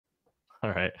All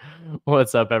right.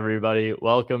 What's up, everybody?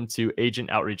 Welcome to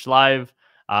Agent Outreach Live.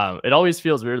 It always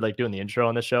feels weird like doing the intro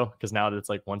on this show because now that it's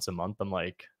like once a month, I'm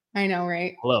like, I know,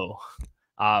 right? hello.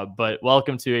 But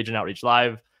welcome to Agent Outreach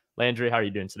Live. Landry, how are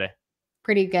you doing today?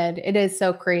 Pretty good. It is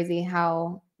so crazy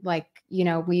how,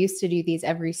 we used to do these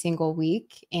every single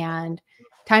week and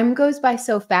time goes by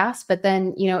so fast, but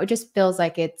then, it just feels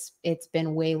like it's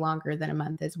been way longer than a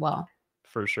month as well.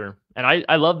 For sure. And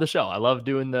I love the show. I love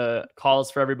doing the calls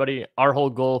for everybody. Our whole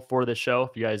goal for this show,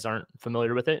 if you guys aren't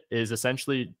familiar with it, is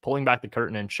essentially pulling back the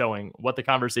curtain and showing what the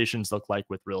conversations look like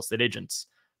with real estate agents.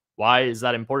 Why is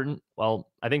that important? Well,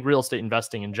 I think real estate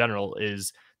investing in general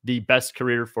is the best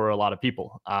career for a lot of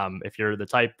people. If you're the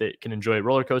type that can enjoy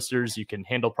roller coasters, you can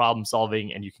handle problem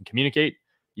solving, and you can communicate,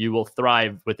 you will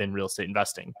thrive within real estate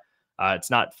investing. It's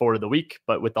not for the weak,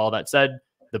 but with all that said,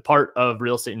 the part of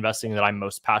real estate investing that I'm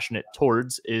most passionate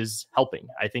towards is helping.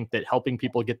 I think that helping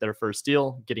people get their first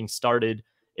deal, getting started,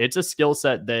 it's a skill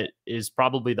set that is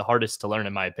probably the hardest to learn,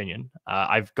 in my opinion.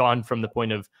 I've gone from the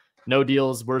point of no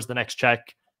deals, where's the next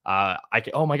check?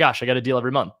 Oh my gosh, I got a deal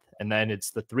every month. And then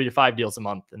it's the 3 to 5 deals a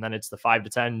month. And then it's the 5 to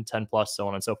 10, 10 plus, so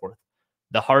on and so forth.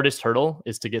 The hardest hurdle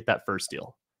is to get that first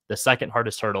deal. The second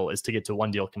hardest hurdle is to get to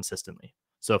one deal consistently.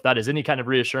 So if that is any kind of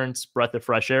reassurance, breath of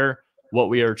fresh air, what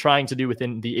we are trying to do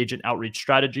within the agent outreach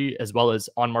strategy, as well as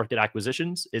on-market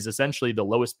acquisitions, is essentially the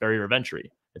lowest barrier of entry.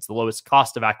 It's the lowest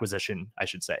cost of acquisition, I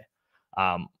should say.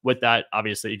 With that,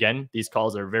 obviously, again, these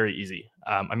calls are very easy.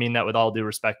 I mean that with all due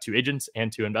respect to agents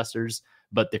and to investors,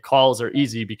 but the calls are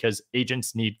easy because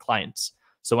agents need clients.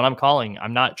 So when I'm calling,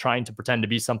 I'm not trying to pretend to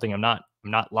be something I'm not.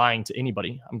 I'm not lying to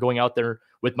anybody. I'm going out there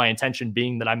with my intention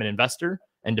being that I'm an investor.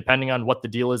 And depending on what the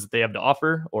deal is that they have to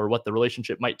offer or what the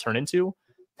relationship might turn into,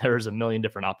 there's a million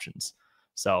different options.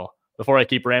 So before I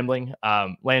keep rambling,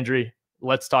 Landry,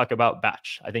 let's talk about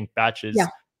Batch. I think Batch is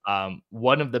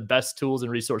one of the best tools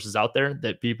and resources out there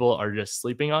that people are just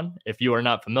sleeping on. If you are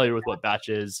not familiar with what Batch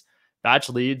is, Batch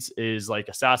Leads is like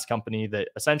a SaaS company that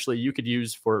essentially you could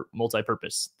use for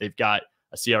multi-purpose. They've got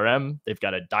a CRM, they've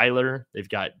got a dialer, they've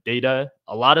got data.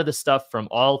 A lot of the stuff from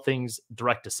all things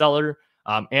direct to seller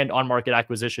and on-market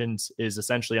acquisitions is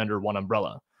essentially under one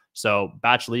umbrella. So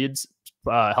Batch Leads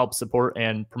help support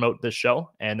and promote this show.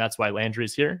 And that's why Landry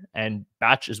is here. And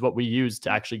Batch is what we use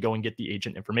to actually go and get the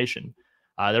agent information.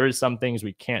 There is some things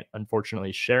we can't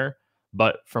unfortunately share,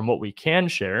 but from what we can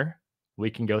share,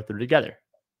 we can go through together.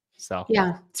 So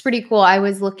yeah, it's pretty cool. I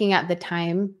was looking at the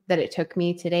time that it took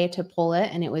me today to pull it,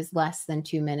 and it was less than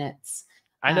 2 minutes.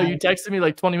 I know you texted me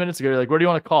like 20 minutes ago. You're like, where do you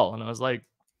want to call? And I was like,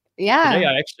 today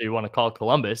I actually want to call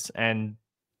Columbus. And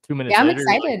 2 minutes I'm later,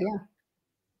 excited. like,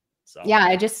 so.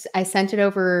 Yeah, I sent it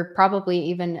over probably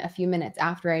even a few minutes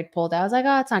after I'd pulled. I was like,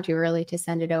 oh, it's not too early to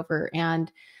send it over.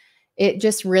 And it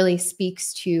just really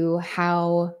speaks to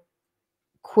how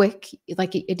quick,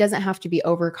 like it doesn't have to be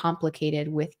overcomplicated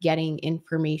with getting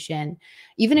information.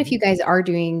 Even if you guys are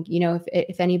doing,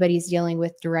 if anybody's dealing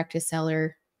with direct to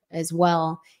seller as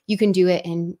well, you can do it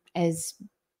in as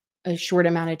a short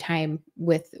amount of time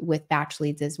with Batch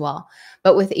Leads as well.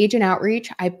 But with agent outreach,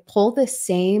 I pull the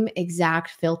same exact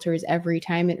filters every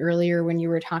time. And earlier when you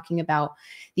were talking about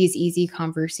these easy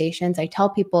conversations, I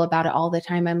tell people about it all the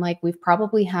time. I'm like, we've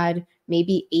probably had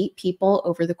maybe 8 people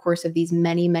over the course of these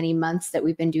many, many months that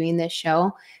we've been doing this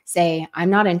show say,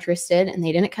 I'm not interested. And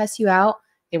they didn't cuss you out.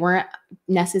 They weren't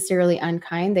necessarily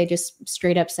unkind. They just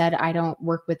straight up said, I don't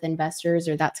work with investors,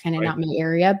 or that's kind of not my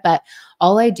area. But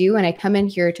all I do, and I come in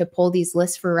here to pull these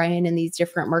lists for Ryan in these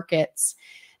different markets.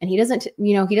 And he doesn't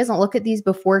look at these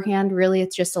beforehand. Really,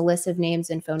 it's just a list of names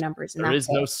and phone numbers. And there is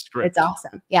no script. It's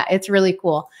awesome. Yeah, it's really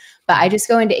cool. But I just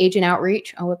go into agent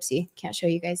outreach. Oh, whoopsie. Can't show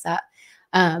you guys that.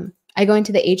 I go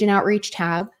into the agent outreach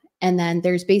tab, and then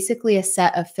there's basically a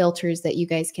set of filters that you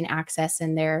guys can access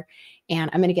in there. And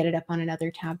I'm going to get it up on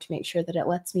another tab to make sure that it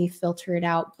lets me filter it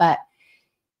out. But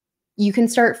you can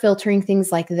start filtering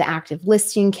things like the active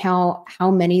listing count, how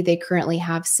many they currently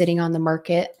have sitting on the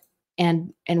market,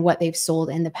 and what they've sold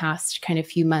in the past kind of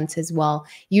few months as well.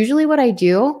 Usually what I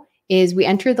do is we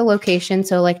enter the location.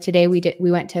 So like today we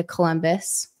went to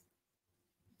Columbus.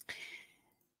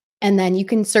 And then you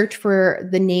can search for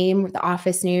the name, the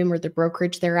office name, or the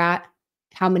brokerage they're at,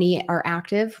 how many are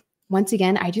active. Once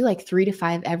again, I do like 3 to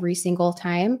 5 every single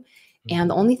time. And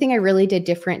the only thing I really did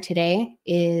different today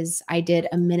is I did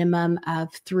a minimum of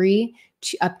 3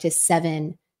 to up to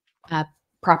 7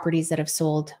 properties that have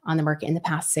sold on the market in the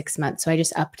past 6 months. So I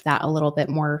just upped that a little bit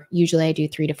more. Usually I do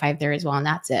 3 to 5 there as well, and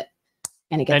that's it.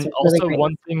 And it gets also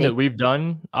one thing that we've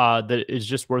done that is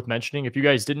just worth mentioning. If you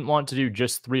guys didn't want to do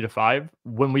just 3 to 5,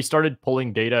 when we started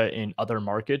pulling data in other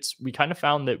markets, we kind of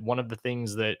found that one of the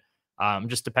things that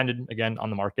Just depended again on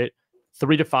the market.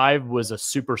 3 to 5 was a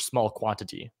super small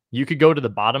quantity. You could go to the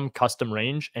bottom custom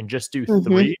range and just do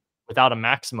 3 without a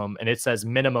maximum, and it says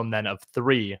minimum then of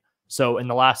 3. So in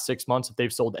the last 6 months, if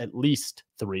they've sold at least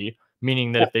 3,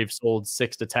 meaning that if they've sold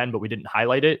 6 to 10, but we didn't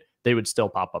highlight it, they would still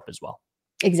pop up as well.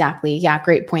 Exactly. Yeah,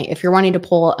 great point. If you're wanting to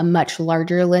pull a much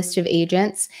larger list of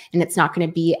agents and it's not going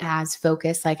to be as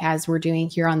focused like as we're doing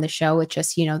here on the show with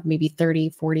just, maybe 30,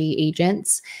 40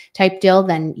 agents type deal,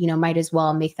 then, might as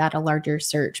well make that a larger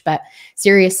search. But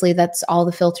seriously, that's all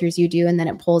the filters you do. And then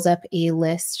it pulls up a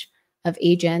list of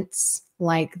agents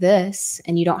like this,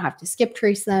 and you don't have to skip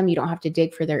trace them. You don't have to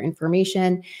dig for their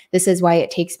information. This is why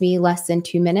it takes me less than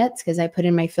 2 minutes, because I put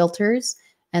in my filters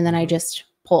and then I just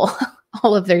pull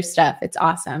all of their stuff. It's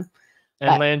awesome.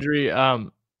 And Landry,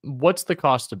 what's the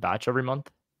cost of batch every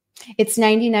month? It's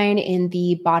 $99 in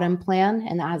the bottom plan,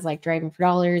 and that has like driving for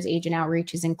dollars, agent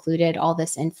outreach is included, all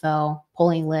this info,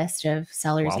 pulling list of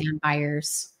sellers and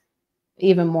buyers,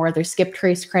 even more. There's skip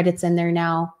trace credits in there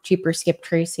now, cheaper skip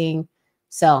tracing.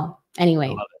 So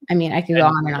anyway, I mean, I could go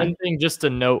on and on. One thing just to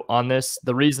note on this,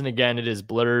 the reason, again, it is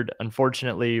blurred.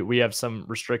 Unfortunately, we have some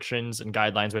restrictions and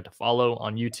guidelines we have to follow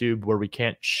on YouTube where we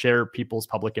can't share people's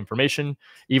public information,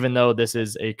 even though this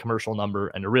is a commercial number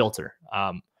and a realtor.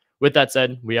 With that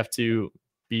said, we have to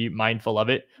be mindful of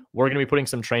it. We're going to be putting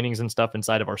some trainings and stuff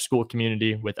inside of our school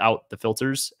community without the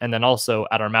filters. And then also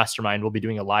at our mastermind, we'll be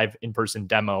doing a live in-person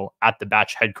demo at the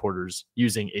batch headquarters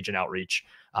using agent outreach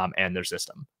and their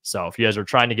system. So if you guys are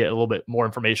trying to get a little bit more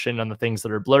information on the things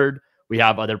that are blurred, we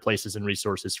have other places and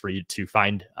resources for you to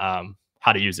find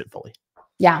how to use it fully.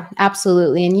 Yeah,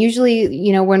 absolutely. And usually,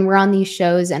 when we're on these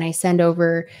shows and I send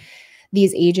over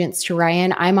these agents to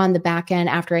Ryan, I'm on the back end.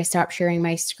 After I stop sharing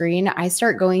my screen, I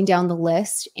start going down the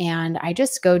list and I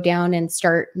just go down and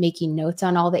start making notes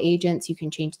on all the agents. You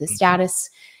can change the status.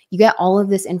 You get all of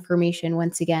this information,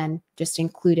 once again, just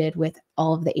included with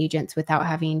all of the agents without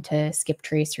having to skip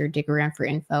trace or dig around for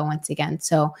info once again.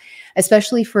 So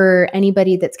especially for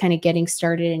anybody that's kind of getting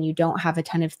started and you don't have a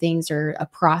ton of things or a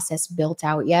process built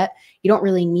out yet, you don't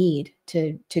really need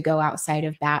to go outside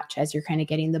of batch as you're kind of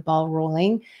getting the ball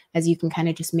rolling, as you can kind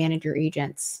of just manage your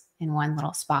agents in one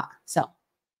little spot. So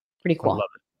pretty cool. Love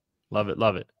it. Love it.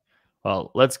 Love it.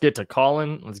 Well, let's get to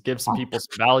calling. Let's give some people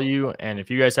some value. And if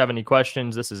you guys have any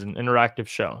questions, this is an interactive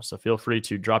show. So feel free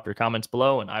to drop your comments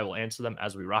below and I will answer them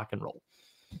as we rock and roll.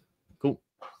 Cool.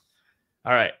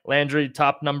 All right. Landry,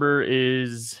 top number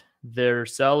is their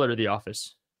cell or the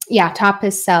office? Yeah, top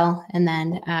is cell and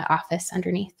then office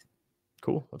underneath.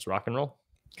 Cool. Let's rock and roll.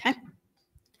 Okay.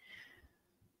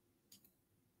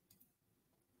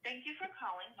 Thank you for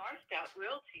calling North Scout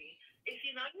Realty. If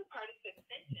you know your party's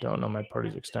extension, Don't know my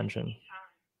party's extension.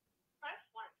 Press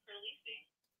 1 for leasing.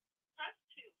 Press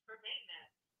 2 for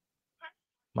maintenance.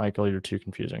 Michael, you're too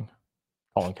confusing.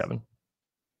 Calling Kevin.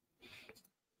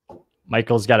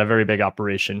 Michael's got a very big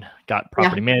operation. Got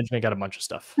property management, got a bunch of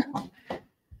stuff.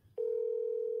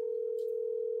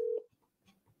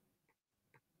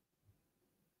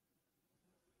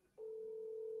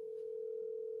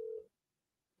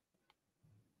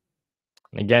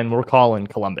 Again, we're calling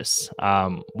Columbus.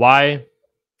 Why?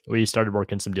 We started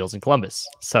working some deals in Columbus.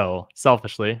 So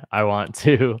selfishly, I want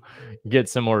to get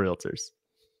some more realtors.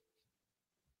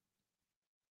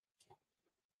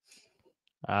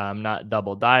 I'm not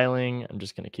double dialing. I'm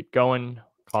just going to keep going.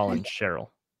 Calling Cheryl.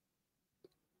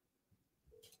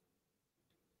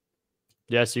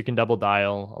 Yes, you can double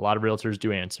dial. A lot of realtors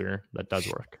do answer. That does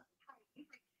work.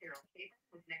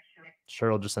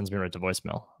 Cheryl just sends me right to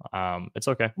voicemail. It's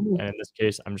okay. And in this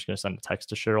case, I'm just going to send a text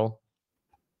to Cheryl.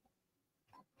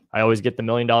 I always get the $1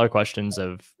 million questions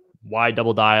of why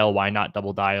double dial, why not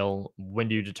double dial? When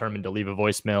do you determine to leave a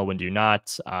voicemail? When do you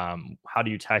not? How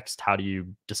do you text? How do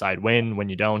you decide when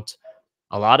you don't?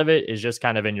 A lot of it is just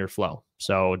kind of in your flow.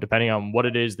 So depending on what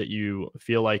it is that you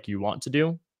feel like you want to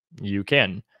do, you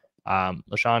can.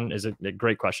 LaShawn is a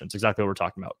great question. It's exactly what we're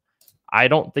talking about. I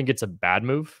don't think it's a bad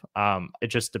move. It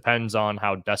just depends on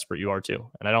how desperate you are too.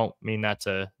 And I don't mean that's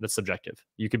subjective.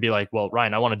 You could be like, well,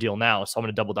 Ryan, I want a deal now, so I'm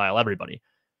going to double dial everybody.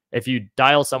 If you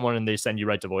dial someone and they send you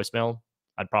right to voicemail,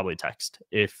 I'd probably text.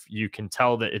 If you can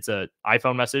tell that it's an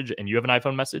iPhone message and you have an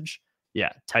iPhone message, yeah,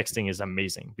 texting is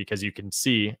amazing because you can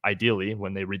see ideally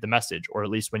when they read the message, or at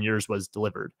least when yours was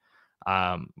delivered.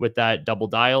 With that double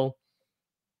dial,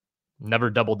 never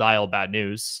double dial bad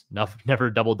news. Never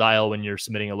double dial when you're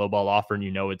submitting a lowball offer and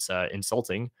you know it's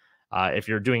insulting. If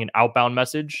you're doing an outbound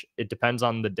message, it depends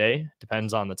on the day,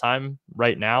 depends on the time.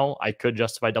 Right now, I could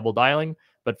justify double dialing,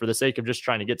 but for the sake of just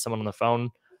trying to get someone on the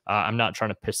phone, I'm not trying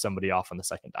to piss somebody off on the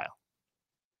second dial.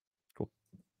 Cool.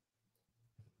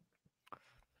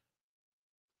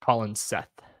 Calling Seth.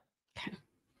 Okay.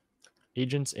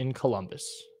 Agents in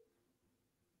Columbus.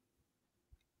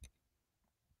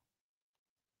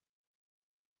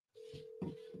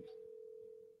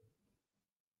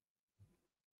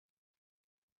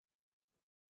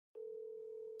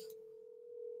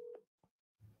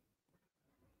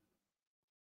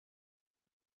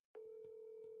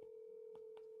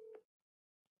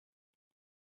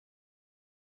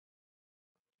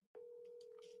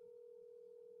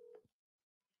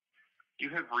 You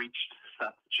have reached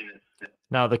Seth Smith.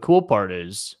 Now, the cool part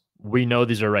is we know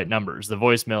these are right numbers. The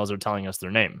voicemails are telling us their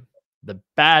name. The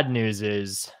bad news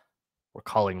is we're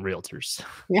calling realtors.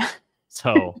 Yeah.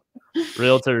 So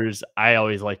realtors, I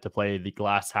always like to play the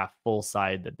glass half full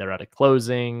side, that they're at a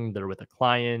closing, they're with a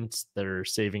client, they're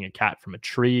saving a cat from a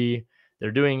tree, they're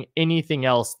doing anything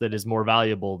else that is more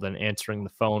valuable than answering the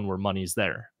phone where money's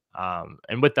there.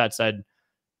 And with that said,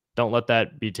 don't let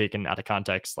that be taken out of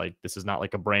context. Like, this is not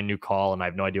like a brand new call and I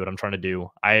have no idea what I'm trying to do.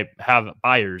 I have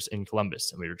buyers in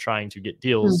Columbus and we were trying to get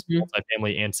deals,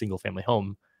 multifamily and single family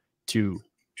home, to.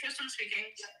 Tristan speaking.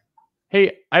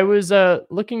 Hey, I was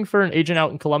looking for an agent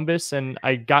out in Columbus and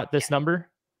I got this number.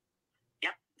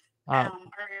 Yep. Uh, Are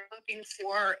you looking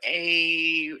for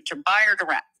to buy or to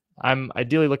rent? I'm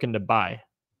ideally looking to buy.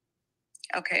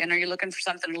 Okay. And are you looking for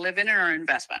something to live in or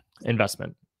investment?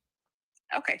 Investment.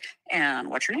 Okay. And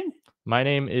what's your name? My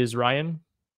name is Ryan.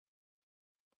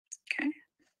 Okay.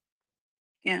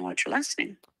 And what's your last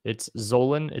name? It's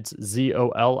Zolin. It's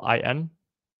Zolin.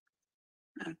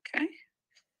 Okay.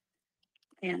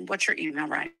 And what's your email,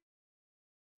 Ryan?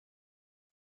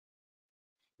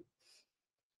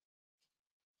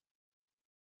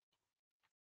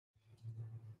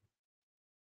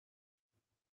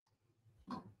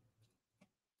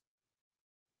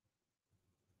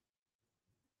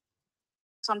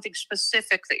 Something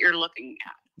specific that you're looking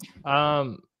at?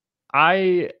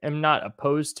 I am not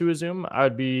opposed to a Zoom. I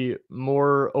would be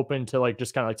more open to like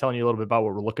just kind of like telling you a little bit about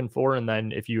what we're looking for. And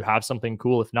then if you have something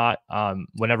cool, if not,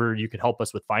 whenever you could help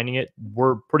us with finding it,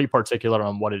 we're pretty particular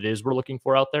on what it is we're looking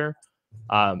for out there.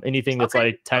 Anything that's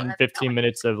like 10, 15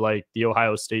 minutes of like the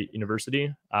Ohio State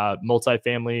University,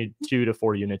 multifamily, 2 to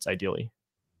 4 units, ideally.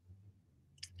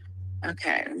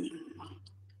 Okay.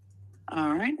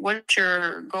 All right. What's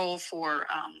your goal for,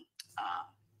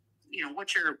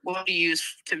 what do you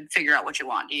use to figure out what you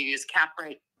want? Do you use cap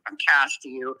rate from cash? Do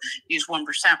you use 1%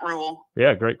 rule?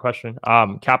 Yeah, great question.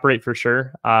 Cap rate for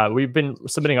sure. We've been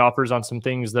submitting offers on some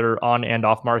things that are on and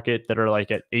off market that are like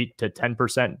at 8 to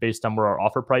 10% based on where our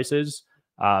offer price is.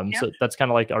 So that's kind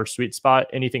of like our sweet spot.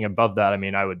 Anything above that, I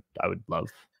mean, I would love.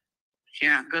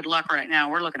 Yeah, good luck right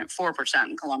now. We're looking at 4%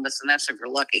 in Columbus, and that's if you're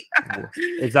lucky.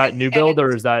 Is that new build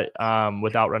or is that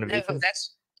without renovation?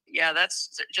 No,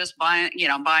 that's just buying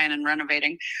and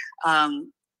renovating.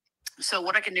 So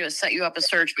what I can do is set you up a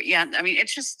search. But yeah, I mean,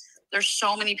 it's just, there's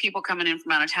so many people coming in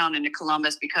from out of town into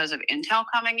Columbus because of Intel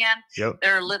coming in. Yep.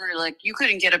 They're literally like, you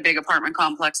couldn't get a big apartment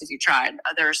complex if you tried.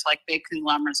 There's like big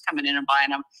conglomerates coming in and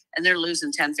buying them, and they're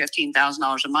losing $10,000,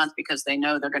 $15,000 a month because they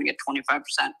know they're going to get 25%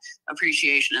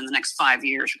 appreciation in the next 5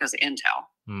 years because of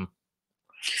Intel.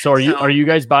 So are you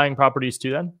guys buying properties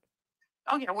too then?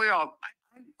 Oh yeah, I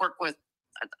work with,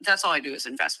 that's all I do is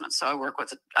investments. So I work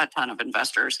with a ton of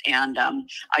investors, and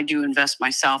I do invest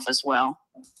myself as well.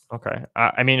 Okay.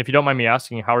 I mean, if you don't mind me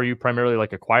asking, how are you primarily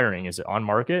like acquiring? Is it on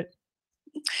market?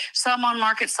 Some on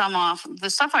market, some off. The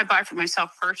stuff I buy for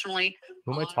myself personally.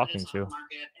 Who am I talking to? On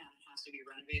market and it has to be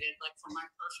renovated. Like for my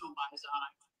personal buy zone, I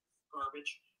buy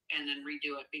garbage and then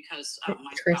redo it because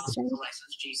my spouse is a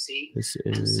licensed GC. This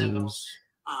is, and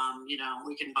so,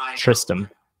 we can buy Tristan.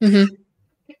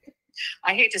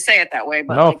 I hate to say it that way,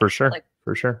 but no, for sure.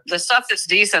 For sure. The stuff that's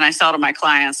decent, I sell to my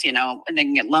clients, and they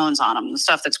can get loans on them. The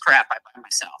stuff that's crap, I buy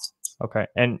myself. Okay.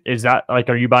 And is that like,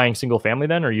 are you buying single family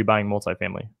then, or are you buying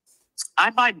multifamily? I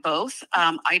buy both.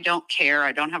 I don't care.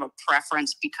 I don't have a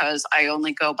preference because I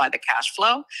only go by the cash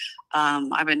flow.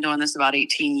 I've been doing this about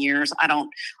 18 years.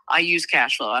 I use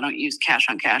cash flow. I don't use cash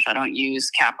on cash. I don't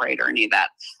use cap rate or any of that.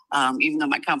 Even though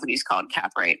my company's called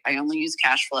Cap Rate, I only use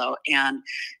cash flow. And,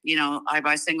 I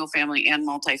buy single family and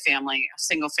multifamily.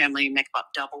 Single family make about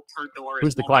double per door.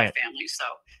 Who's the client? Family. So,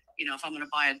 if I'm going to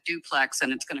buy a duplex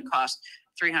and it's going to cost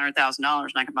 $300,000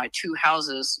 and I can buy 2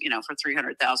 houses, for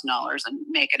 $300,000 and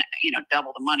make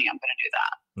double the money, I'm going to do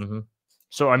that. Mm-hmm.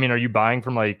 So, I mean, are you buying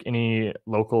from like any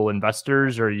local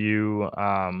investors, or are you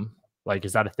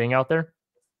is that a thing out there?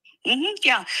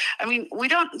 Yeah. I mean, we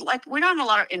don't have a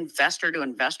lot of investor to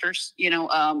investors,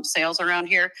 sales around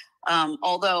here.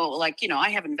 Although I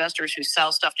have investors who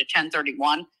sell stuff to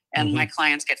 1031 and my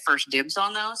clients get first dibs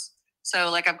on those. So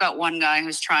like I've got one guy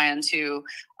who's trying to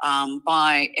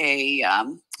buy a,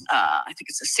 I think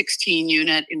it's a 16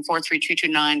 unit in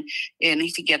 43229. And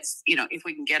if he gets, if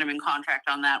we can get him in contract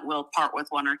on that, we'll part with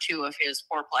one or two of his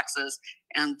fourplexes,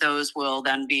 and those will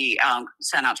then be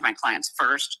sent out to my clients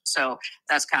first. So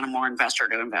that's kind of more investor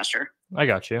to investor. I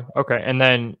got you. Okay. And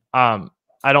then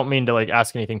I don't mean to like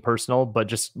ask anything personal, but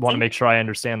just want to make sure I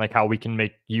understand like how we can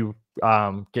make you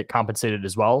get compensated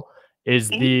as well. Is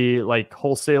the like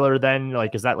wholesaler then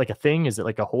like, is that like a thing? Is it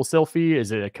like a wholesale fee?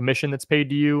 Is it a commission that's paid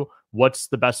to you? What's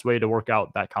the best way to work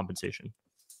out that compensation?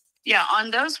 Yeah, on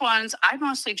those ones, I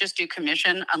mostly just do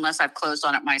commission unless I've closed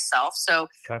on it myself. So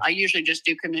I usually just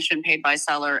do commission paid by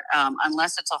seller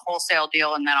unless it's a wholesale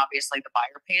deal, and then obviously the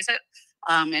buyer pays it.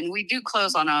 And we do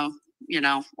close on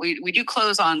we do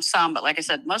close on some, but like I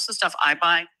said, most of the stuff I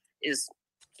buy is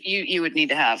you would need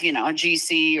to have, a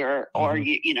GC or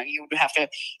you would have to,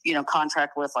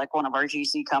 contract with like one of our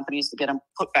GC companies to get them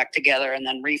put back together and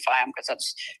then refi them, because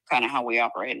that's kind of how we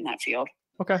operate in that field.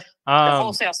 Okay. The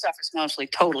wholesale stuff is mostly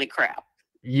totally crap.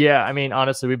 Yeah. I mean,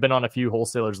 honestly, we've been on a few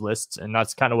wholesalers lists, and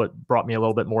that's kind of what brought me a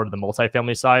little bit more to the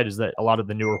multifamily side, is that a lot of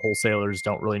the newer wholesalers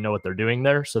don't really know what they're doing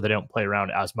there. So they don't play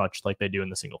around as much like they do in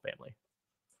the single family.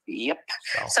 Yep.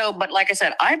 So, but like I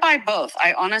said, I buy both.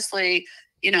 I honestly,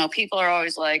 people are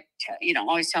always like,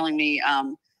 always telling me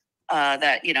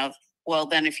that, well,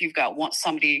 then if you've got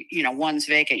somebody, one's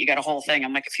vacant, you got a whole thing.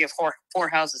 I'm like, if you have four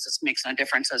houses, this makes no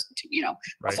difference as to,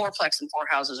 a fourplex and four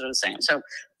houses are the same. So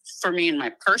for me, in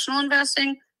my personal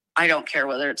investing, I don't care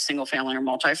whether it's single family or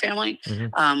multifamily.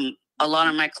 A lot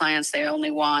of my clients, they only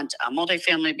want a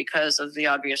multifamily because of the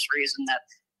obvious reason that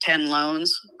 10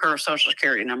 loans per social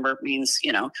security number means,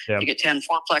 you get 10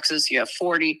 fourplexes, you have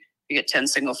 40, you get 10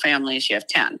 single families, you have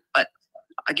 10. But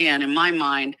again, in my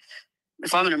mind,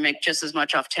 if I'm going to make just as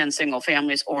much off 10 single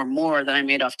families or more than I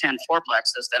made off 10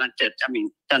 fourplexes, then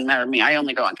doesn't matter to me. I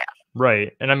only go on cash.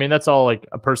 Right. And I mean, that's all like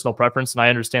a personal preference, and I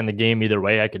understand the game either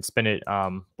way. I could spin it.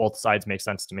 Both sides make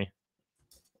sense to me.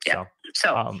 Yeah.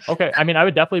 So okay. I mean, I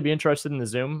would definitely be interested in the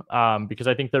Zoom because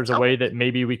I think there's a way that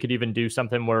maybe we could even do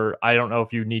something where I don't know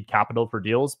if you need capital for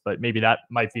deals, but maybe that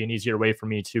might be an easier way for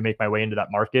me to make my way into that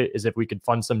market, is if we could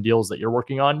fund some deals that you're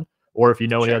working on, or if you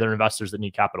know any other investors that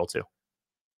need capital too.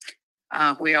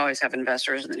 We always have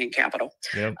investors that need capital.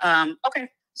 Yep. Okay.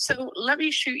 So let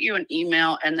me shoot you an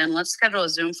email, and then let's schedule a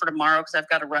Zoom for tomorrow, because I've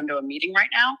got to run to a meeting right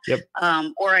now.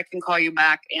 Yep. Or I can call you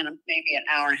back in maybe an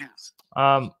hour and a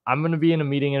half. I'm going to be in a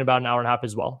meeting in about an hour and a half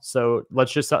as well. So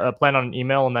let's just plan on an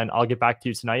email, and then I'll get back to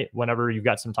you tonight whenever you've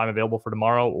got some time available for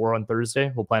tomorrow or on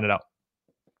Thursday. We'll plan it out.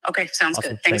 Okay. Sounds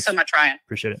awesome. Good. Thanks so much, Ryan.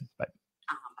 Appreciate it. Bye.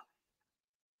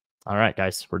 All right,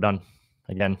 guys, we're done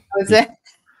again. Was it?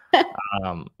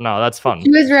 No, that's fun.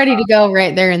 She was ready to go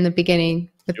right there in the beginning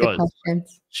with the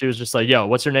questions. She was just like, yo,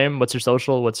 what's your name? What's your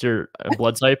social? What's your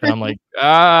blood type? And I'm like,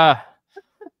 but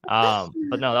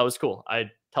no, that was cool.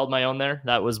 I held my own there.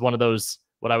 That was one of those,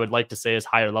 what I would like to say is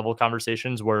higher level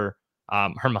conversations where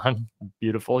her mom,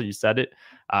 beautiful, you said it.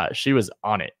 She was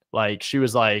on it. Like, she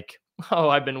was like, oh,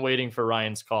 I've been waiting for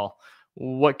Ryan's call.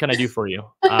 What can I do for you?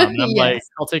 And I'm like,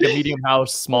 I'll take a medium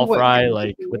house, small fry,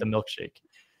 like with a milkshake.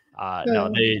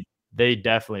 No, they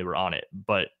definitely were on it,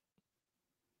 but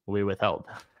we withheld.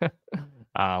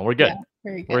 We're good.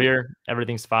 Yeah, good. We're here.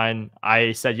 Everything's fine.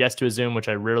 I said yes to a Zoom, which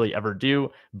I rarely ever do,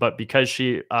 but because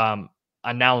she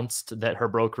announced that her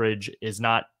brokerage is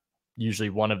not usually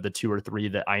one of the two or three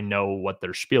that I know what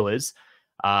their spiel is,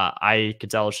 I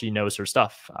could tell she knows her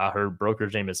stuff. Her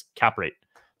brokerage name is Cap Rate.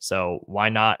 So why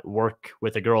not work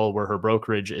with a girl where her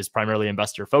brokerage is primarily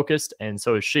investor focused? And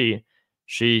so is she.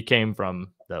 She came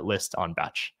from the list on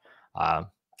Batch.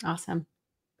 Awesome.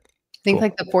 I think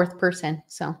like the fourth person.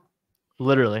 So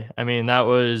literally, I mean,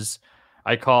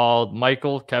 I called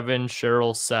Michael, Kevin,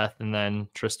 Cheryl, Seth, and then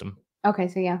Tristan. Okay.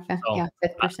 So yeah,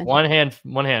 fifth person. One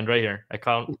hand right here. I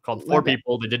called four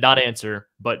people that did not answer,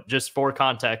 but just for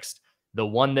context, the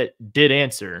one that did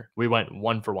answer, we went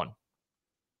 1 for 1.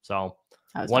 So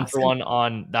 1 for 1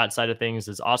 on that side of things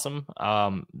is awesome.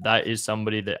 That is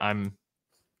somebody that I'm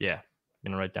going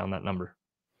to write down that number.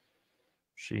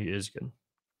 She is good.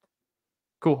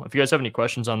 Cool. If you guys have any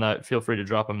questions on that, feel free to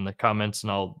drop them in the comments,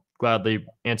 and I'll gladly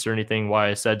answer anything why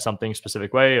I said something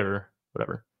specific way or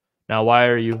whatever. Now, why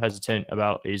are you hesitant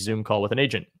about a Zoom call with an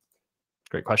agent?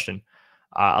 Great question.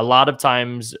 A lot of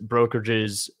times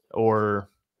brokerages,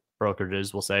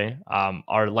 we'll say,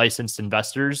 are licensed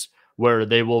investors where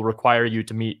they will require you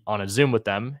to meet on a Zoom with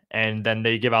them, and then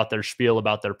they give out their spiel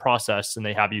about their process, and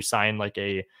they have you sign like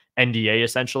a NDA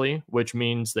essentially, which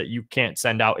means that you can't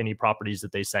send out any properties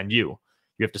that they send you.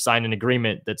 You have to sign an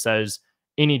agreement that says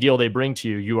any deal they bring to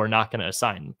you, you are not going to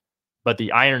assign. But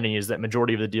the irony is that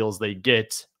majority of the deals they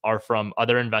get are from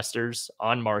other investors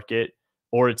on market,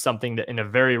 or it's something that in a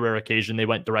very rare occasion they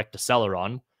went direct to seller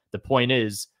on. The point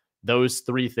is, those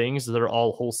three things, they're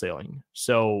all wholesaling.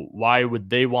 So why would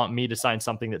they want me to sign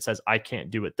something that says I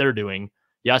can't do what they're doing?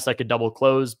 Yes, I could double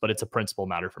close, but it's a principal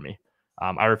matter for me.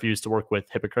 I refuse to work with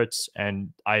hypocrites,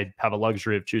 and I have a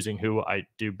luxury of choosing who I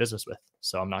do business with.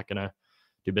 So I'm not going to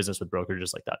do business with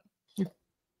brokerages like that. Yeah.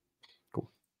 Cool.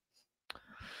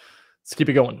 Let's keep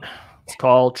it going. Let's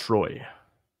call Troy.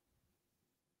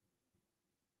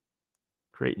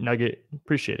 Great nugget.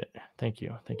 Appreciate it. Thank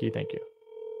you. Thank you. Thank you.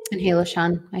 And hey,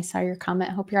 LaShawn, I saw your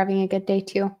comment. Hope you're having a good day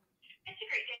too.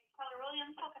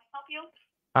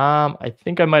 I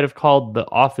think I might have called the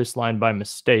office line by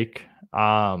mistake.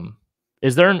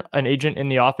 Is there an agent in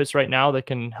the office right now that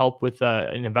can help with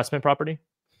an investment property?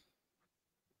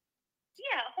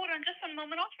 Yeah, hold on just one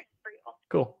moment. I'll check for you.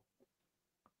 Cool.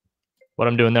 What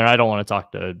I'm doing there, I don't want to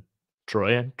talk to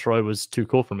Troy. Troy was too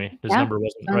cool for me. His number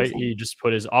wasn't right. He just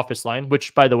put his office line,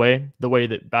 which, by the way, the way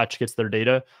that Batch gets their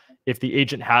data, if the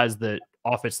agent has the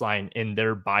office line in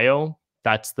their bio,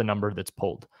 that's the number that's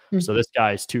pulled. So this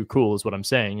guy's too cool is what I'm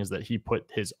saying, is that he put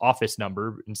his office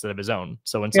number instead of his own.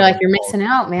 So when you're like, you're missing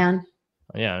out, man.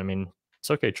 Yeah, I mean,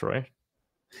 it's okay, Troy.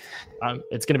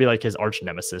 It's going to be like his arch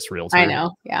nemesis realtor. I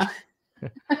know. Yeah.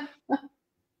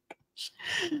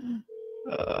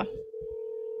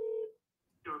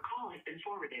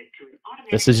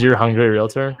 This is your hungry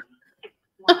realtor?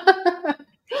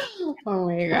 Oh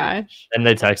my gosh. And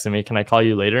they texted me, can I call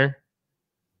you later?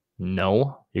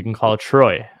 No, you can call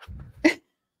Troy.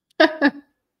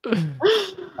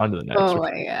 On to the next. Oh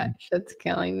my gosh, that's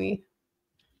killing me.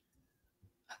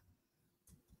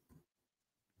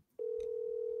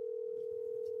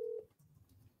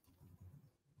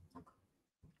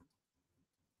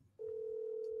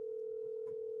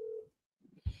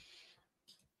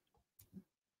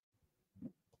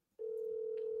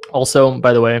 Also,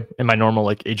 by the way, in my normal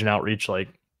like agent outreach like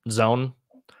zone,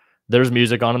 there's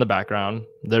music on in the background.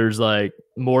 There's like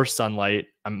more sunlight.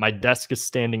 My desk is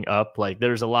standing up. Like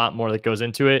there's a lot more that goes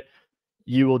into it.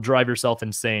 You will drive yourself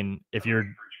insane if you're.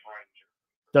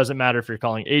 Doesn't matter if you're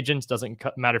calling agents. Doesn't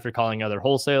matter if you're calling other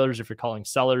wholesalers. If you're calling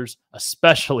sellers,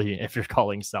 especially if you're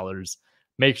calling sellers,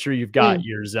 make sure you've got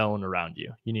your zone around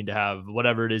you. You need to have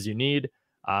whatever it is you need.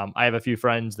 I have a few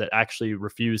friends that actually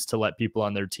refuse to let people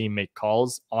on their team make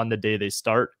calls on the day they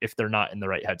start if they're not in the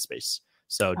right headspace.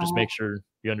 So just make sure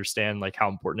you understand like how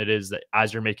important it is that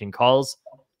as you're making calls,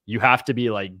 you have to be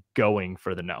like going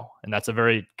for the no. And that's a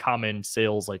very common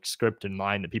sales like script and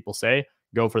line that people say,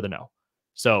 go for the no.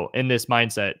 So in this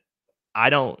mindset, I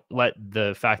don't let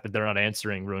the fact that they're not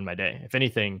answering ruin my day. If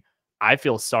anything, I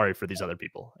feel sorry for these other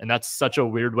people. And that's such a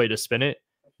weird way to spin it.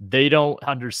 They don't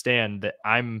understand that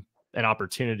I'm an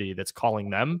opportunity that's calling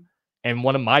them. And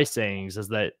one of my sayings is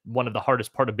that one of the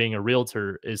hardest part of being a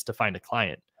realtor is to find a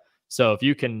client. So if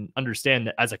you can understand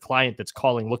that as a client that's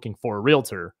calling looking for a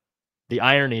realtor, the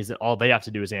irony is that all they have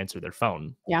to do is answer their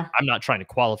phone. Yeah. I'm not trying to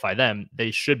qualify them.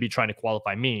 They should be trying to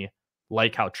qualify me,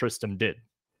 like how Tristan did.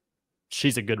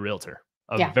 She's a good realtor,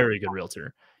 a very good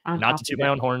realtor. Not to toot my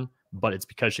own horn, but it's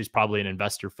because she's probably an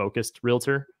investor focused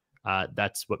realtor.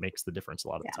 That's what makes the difference a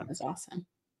lot of the time. That's awesome.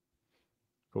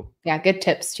 Cool. Yeah. Good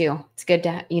tips too. It's good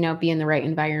to, be in the right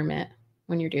environment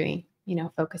when you're doing,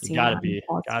 focusing. You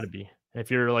gotta be. If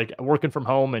you're like working from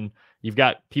home and you've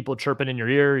got people chirping in your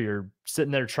ear, you're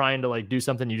sitting there trying to like do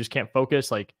something, you just can't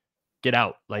focus, like get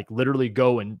out, like literally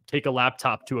go and take a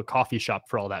laptop to a coffee shop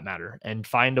for all that matter and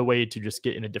find a way to just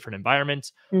get in a different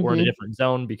environment or in a different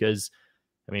zone, because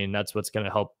I mean, that's what's going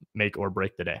to help make or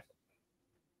break the day.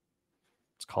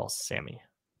 Let's call Sammy.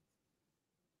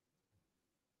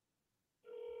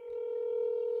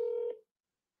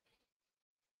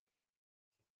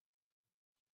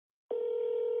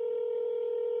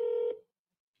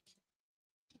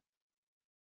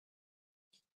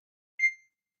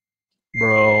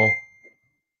 Bro.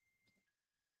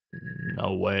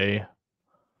 No way.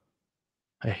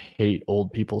 I hate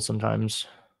old people sometimes.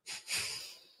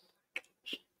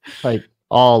 Like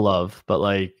all love, but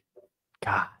like,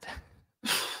 God.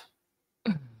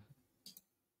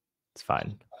 It's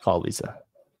fine. Call Lisa.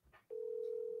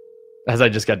 As I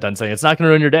just got done saying, it's not going to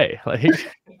ruin your day. Like,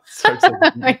 starts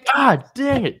like, God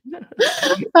dang it.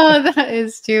 Oh, that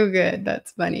is too good.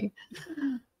 That's funny.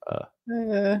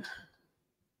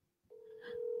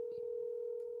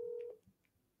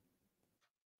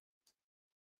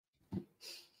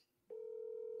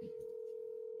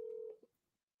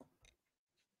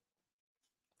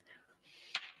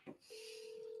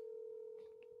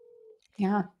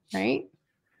 Yeah, right.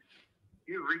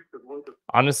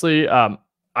 Honestly,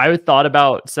 I thought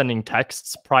about sending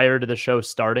texts prior to the show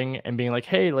starting and being like,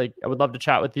 hey, like I would love to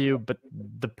chat with you. But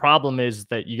the problem is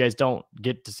that you guys don't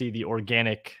get to see the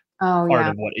organic part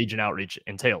of what agent outreach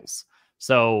entails.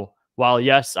 So while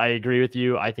yes, I agree with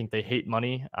you, I think they hate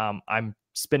money. I'm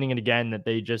spinning it again that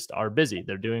they just are busy.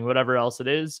 They're doing whatever else it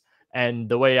is. And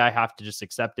the way I have to just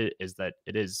accept it is that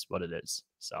it is what it is.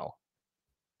 So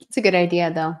it's a good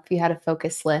idea, though. If you had a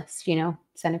focus list,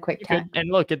 send a quick text. And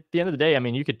look, at the end of the day, I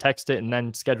mean, you could text it and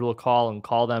then schedule a call and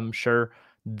call them. Sure.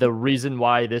 The reason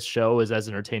why this show is as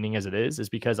entertaining as it is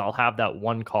because I'll have that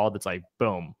one call that's like,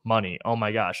 boom, money. Oh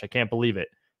my gosh, I can't believe it.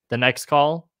 The next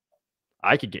call,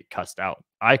 I could get cussed out.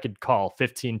 I could call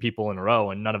 15 people in a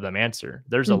row and none of them answer.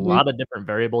 There's a lot of different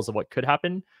variables of what could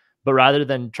happen. But rather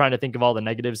than trying to think of all the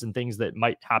negatives and things that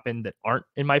might happen that aren't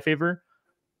in my favor,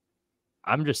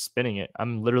 I'm just spinning it.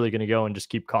 I'm literally going to go and just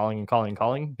keep calling and calling and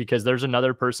calling because there's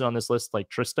another person on this list like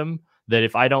Tristram that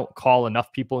if I don't call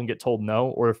enough people and get told no,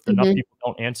 or if enough people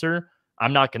don't answer,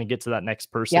 I'm not going to get to that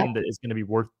next person that is going to be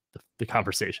worth the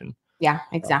conversation. Yeah,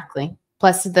 exactly.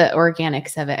 Plus the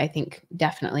organics of it, I think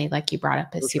definitely, like you brought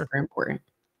up, is super important.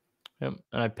 Yep.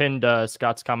 And I pinned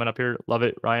Scott's comment up here. Love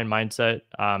it. Ryan mindset.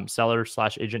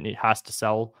 Seller/agent has to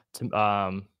sell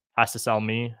to has to sell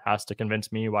me, has to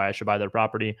convince me why I should buy their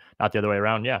property, not the other way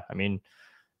around. Yeah. I mean,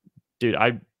 dude,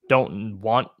 I don't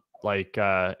want like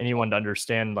anyone to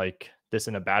understand like this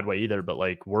in a bad way either, but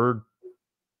like we're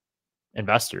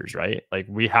investors, right? Like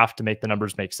we have to make the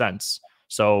numbers make sense.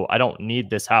 So I don't need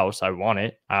this house. I want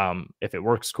it. If it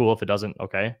works, cool. If it doesn't,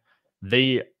 okay.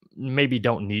 They maybe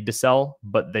don't need to sell,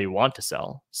 but they want to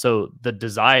sell. So the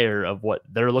desire of what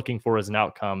they're looking for as an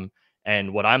outcome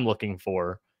and what I'm looking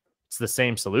for, it's the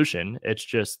same solution. It's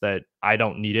just that I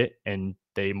don't need it and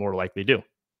they more likely do.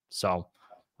 So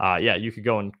yeah, you could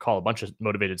go and call a bunch of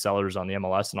motivated sellers on the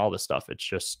MLS and all this stuff. It's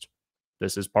just,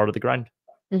 this is part of the grind.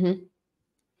 Who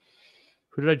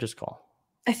did I just call?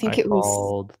 I think it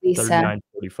was Lisa.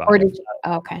 3945. Or did you,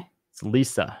 okay. It's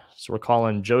Lisa. So we're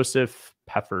calling Joseph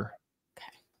Peffer. Okay.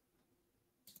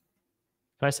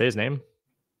 Can I say his name?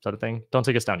 Is that a thing? Don't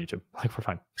take us down, YouTube. Like we're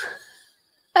fine.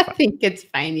 I think it's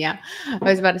fine. Yeah. I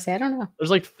was about to say, I don't know.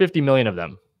 There's like 50 million of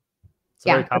them. It's a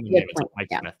very common name. It's like Mike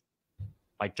Smith,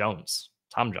 Mike Jones,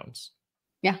 Tom Jones.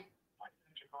 Yeah.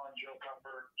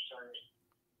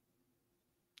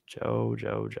 Joe.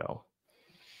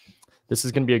 This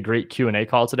is going to be a great Q&A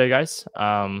call today, guys.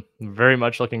 Very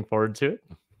much looking forward to it.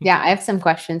 Yeah, I have some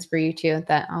questions for you too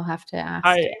that I'll have to ask.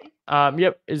 Hi.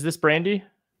 Yep. Is this Brandy?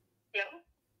 Yeah.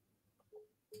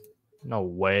 No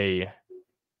way.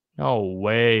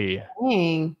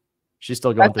 Dang. She's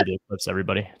still going through the eclipse,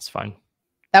 everybody. It's fine.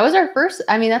 That was our first.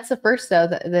 I mean, that's the first, though.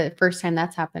 The first time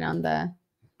that's happened on the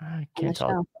I can't tell.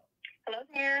 show. Hello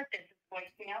there. This is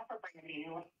voicemail for Brandy.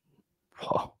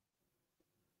 Oh.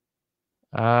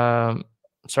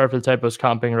 Sorry for the typos,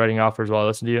 comping, writing offers while I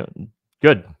listen to you.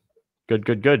 Good.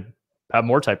 Have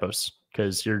more typos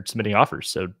because you're submitting offers.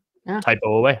 So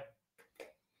typo away.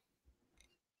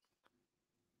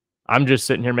 I'm just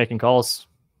sitting here making calls.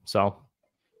 So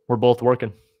we're both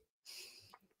working.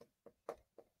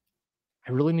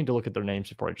 I really need to look at their names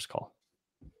before I just call.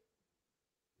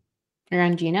 You're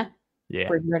on Gina? Yeah.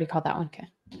 Or you already called that one? Okay.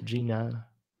 Gina.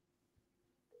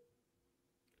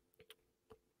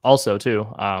 Also, too,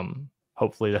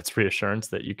 hopefully that's reassurance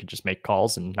that you could just make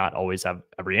calls and not always have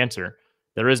every answer.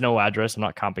 There is no address. I'm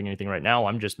not comping anything right now.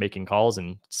 I'm just making calls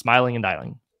and smiling and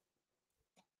dialing.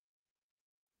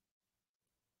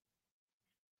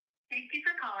 Thank you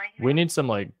for calling. We need some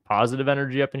like positive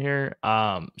energy up in here.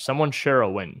 Someone share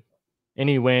a win.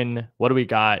 Any win? What do we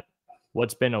got?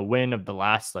 What's been a win of the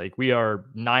last, like we are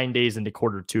 9 days into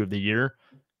quarter 2 of the year.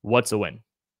 What's a win?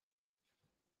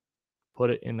 Put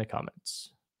it in the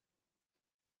comments.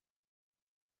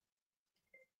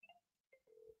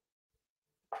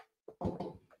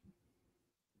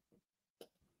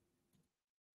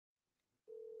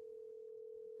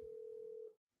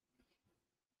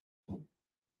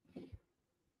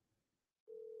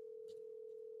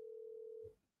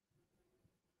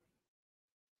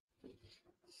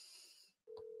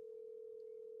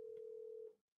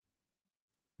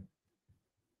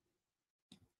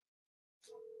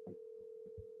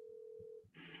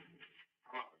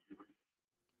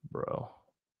 Bro,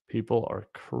 people are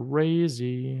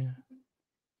crazy.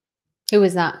 Who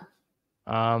was that?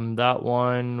 That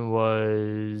one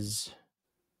was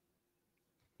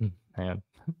man.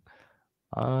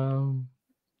 There's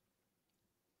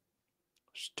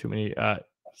too many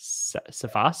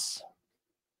Cephas.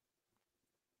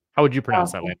 How would you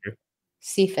pronounce that, Landry?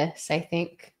 Cephas, I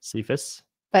think. Cephas.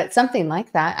 But something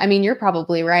like that. I mean, you're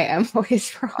probably right. I'm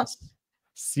always wrong.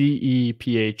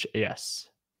 CEPHAS.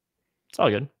 It's all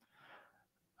good.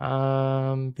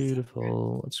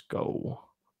 Beautiful. Let's go.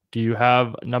 Do you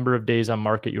have a number of days on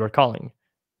market you are calling?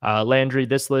 Landry,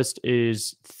 this list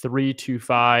is 3 to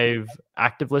 5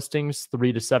 active listings,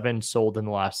 3 to 7 sold in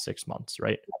the last 6 months,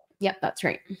 right? Yep, that's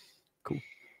right. Cool.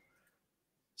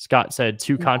 Scott said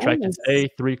 2 contracted Nice. today,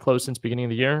 3 closed since beginning of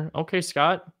the year. Okay,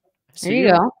 Scott. There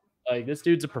you go. Like, this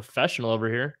dude's a professional over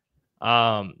here.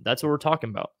 That's what we're talking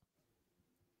about.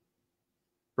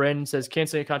 Brandon says,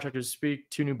 canceling contractors speak.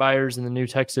 2 new buyers in the new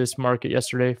Texas market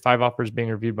yesterday. 5 offers being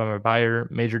reviewed by my buyer.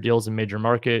 Major deals in major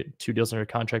market. 2 deals under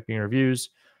contract being reviews.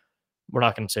 We're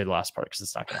not going to say the last part because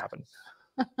it's not going to happen.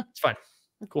 It's fine.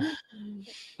 Cool.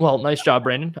 Well, nice job,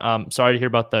 Brandon. Sorry to hear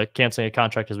about the canceling a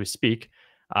contract as we speak.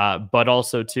 But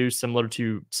also, too, similar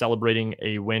to celebrating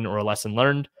a win or a lesson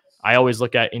learned, I always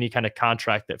look at any kind of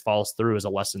contract that falls through as a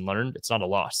lesson learned. It's not a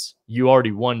loss. You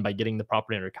already won by getting the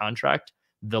property under contract.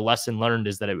 The lesson learned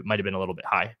is that it might have been a little bit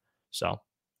high. So,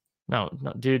 no,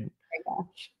 dude,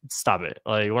 stop it.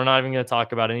 Like, we're not even going to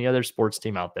talk about any other sports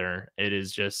team out there. It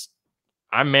is just,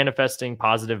 I'm manifesting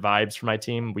positive vibes for my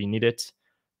team. We need it.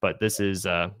 But this is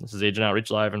Agent Outreach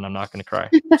Live, and I'm not going to cry.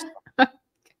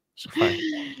 So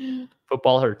fine.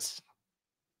 Football hurts.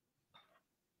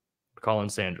 We're calling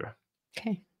Sandra.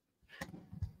 Okay.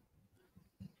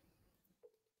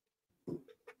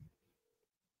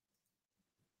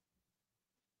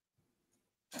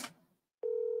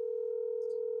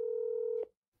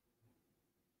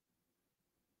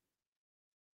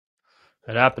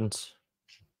 It happens.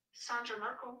 Sandra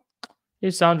Merkel.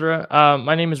 Hey, Sandra.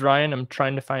 My name is Ryan. I'm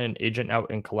trying to find an agent out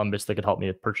in Columbus that could help me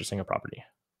with purchasing a property.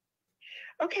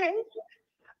 Okay.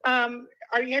 Have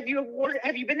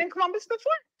you been in Columbus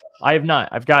before? I have not.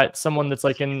 I've got someone that's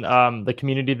like in the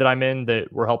community that I'm in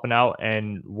that we're helping out,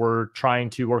 and we're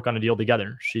trying to work on a deal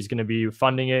together. She's going to be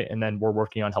funding it, and then we're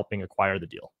working on helping acquire the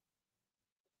deal.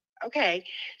 Okay.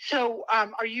 So,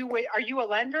 are you a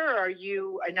lender, or are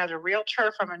you another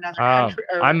realtor from another country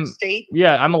or state?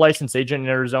 Yeah, I'm a licensed agent in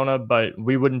Arizona, but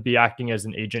we wouldn't be acting as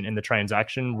an agent in the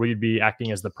transaction. We'd be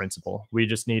acting as the principal. We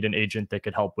just need an agent that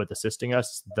could help with assisting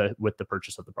us with the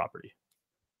purchase of the property.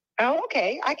 Oh,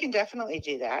 okay. I can definitely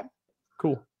do that.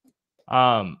 Cool.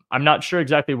 I'm not sure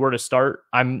exactly where to start.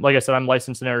 Like I said, I'm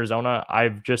licensed in Arizona.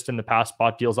 I've just in the past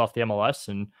bought deals off the MLS,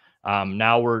 and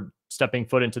now we're stepping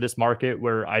foot into this market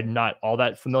where I'm not all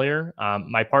that familiar.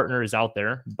 My partner is out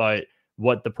there, but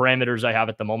what the parameters I have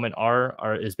at the moment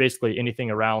is basically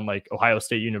anything around like Ohio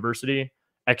State University,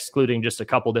 excluding just a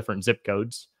couple different zip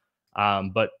codes.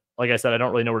 But like I said, I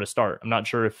don't really know where to start. I'm not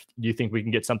sure if you think we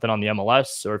can get something on the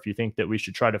MLS, or if you think that we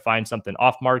should try to find something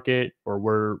off market, or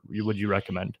where would you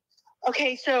recommend?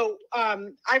 Okay, so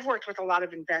I've worked with a lot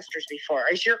of investors before.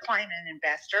 Is your client an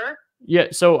investor? Yeah,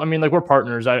 so I mean, like, we're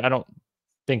partners. I don't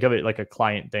think of it like a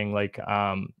client thing. Like,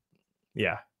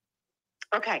 yeah.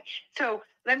 Okay, so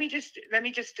let me just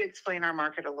explain our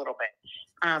market a little bit.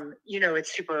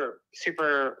 It's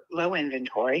super low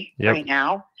inventory right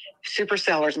now, super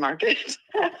seller's market.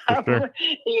 Sure.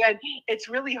 And it's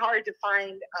really hard to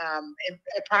find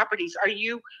properties. Are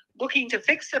you looking to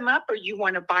fix them up, or you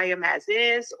want to buy them as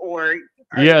is, or?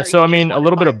 So I mean, a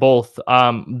little bit of both.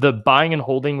 The buying and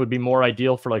holding would be more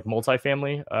ideal for like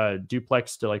multifamily,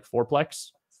 duplex to like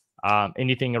fourplex,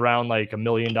 anything around like $1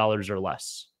 million or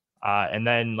less. And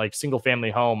then like single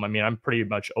family home, I mean, I'm pretty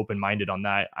much open-minded on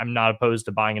that. I'm not opposed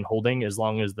to buying and holding as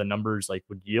long as the numbers like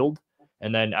would yield.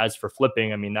 And then as for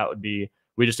flipping, I mean, that would be,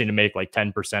 we just need to make like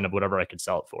 10% of whatever I could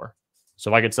sell it for. So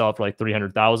if I could sell it for like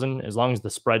 300,000, as long as the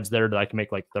spread's there that I can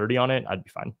make like 30 on it, I'd be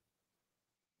fine.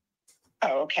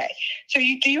 Oh, okay. So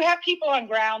do you have people on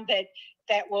ground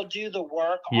that will do the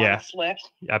work on the flips?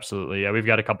 Absolutely. Yeah, we've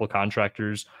got a couple of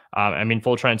contractors. I mean,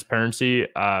 full transparency,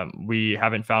 we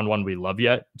haven't found one we love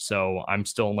yet, so I'm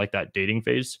still in like that dating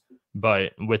phase.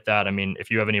 But with that, I mean,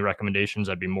 if you have any recommendations,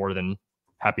 I'd be more than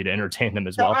happy to entertain them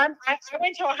as well. I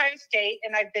went to Ohio State,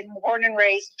 and I've been born and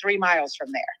raised 3 miles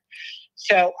from there.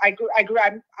 So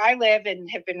I live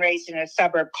and have been raised in a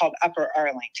suburb called Upper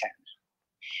Arlington.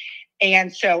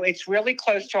 And so it's really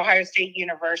close to Ohio State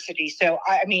University. So,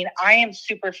 I mean, I am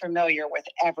super familiar with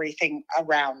everything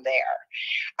around there.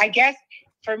 I guess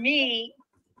for me,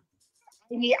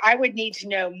 I would need to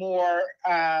know more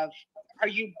of, are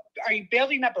you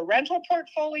building up a rental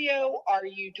portfolio? Are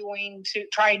you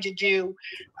trying to do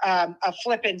a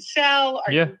flip and sell?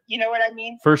 You know what I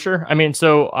mean? For sure. I mean,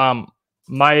 so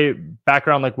my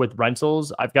background, like with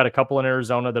rentals, I've got a couple in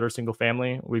Arizona that are single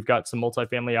family. We've got some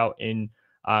multifamily out in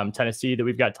Tennessee that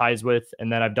we've got ties with.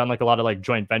 And then I've done like a lot of like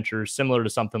joint ventures similar to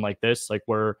something like this, like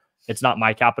where it's not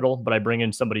my capital, but I bring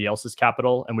in somebody else's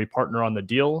capital and we partner on the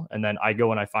deal. And then I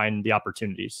go and I find the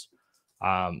opportunities.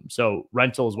 So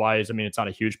rentals wise, I mean, it's not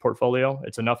a huge portfolio.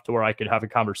 It's enough to where I could have a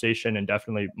conversation, and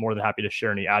definitely more than happy to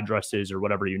share any addresses or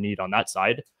whatever you need on that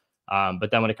side.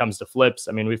 But then when it comes to flips,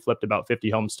 I mean, we flipped about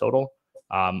 50 homes total,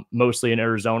 mostly in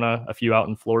Arizona, a few out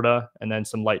in Florida, and then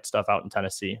some light stuff out in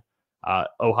Tennessee.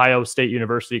 Ohio State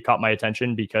University caught my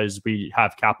attention because we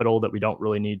have capital that we don't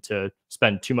really need to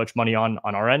spend too much money on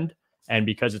our end. And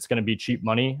because it's going to be cheap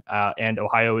money, and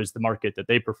Ohio is the market that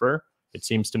they prefer, it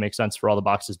seems to make sense for all the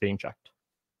boxes being checked.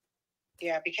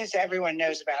 Yeah, because everyone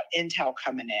knows about Intel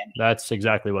coming in. That's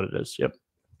exactly what it is. Yep.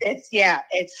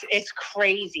 It's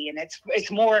crazy, and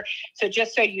it's more. So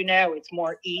just so you know, it's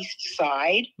more east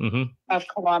side of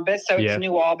Columbus. So it's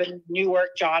New Albany, Newark,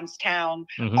 Johnstown,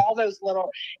 all those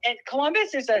little. And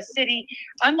Columbus is a city,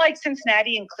 unlike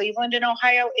Cincinnati and Cleveland in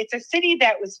Ohio. It's a city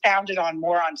that was founded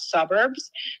more on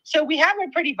suburbs. So we have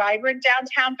a pretty vibrant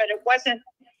downtown, but it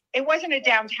wasn't a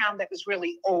downtown that was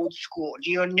really old school. Do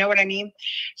you know what I mean?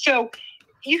 So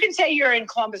you can say you're in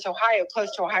Columbus, Ohio,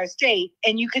 close to Ohio State,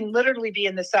 and you can literally be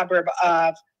in the suburb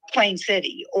of Plain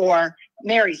City or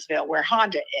Marysville, where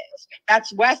Honda is.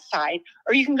 That's west side.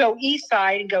 Or you can go east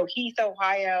side and go Heath,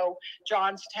 Ohio,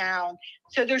 Johnstown.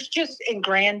 So there's just in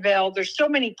Granville, there's so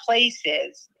many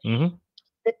places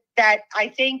that I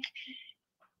think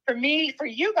for me, for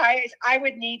you guys,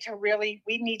 we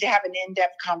need to have an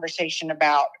in-depth conversation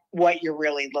about what you're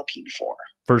really looking for.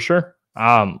 For sure.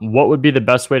 What would be the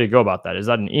best way to go about that? Is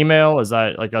that an email? Is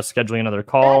that like us scheduling another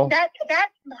call?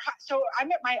 So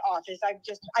I'm at my office.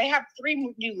 I have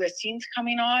 3 new listings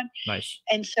coming on. Nice.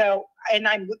 And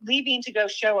I'm leaving to go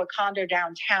show a condo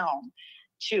downtown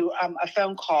to a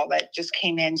phone call that just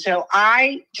came in. So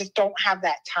I just don't have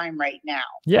that time right now.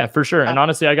 Yeah, for sure. And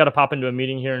honestly, I got to pop into a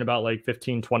meeting here in about like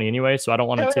 15, 20 anyway. So I don't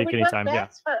want to take any time. Yeah.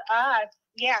 For us.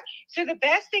 Yeah. So the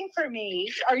best thing for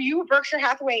me, are you a Berkshire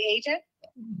Hathaway agent?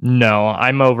 No,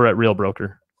 I'm over at Real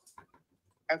Broker.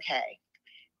 Okay.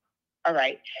 All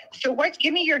right. So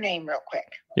give me your name real quick.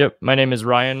 Yep. My name is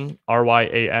Ryan,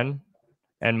 Ryan,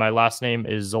 and my last name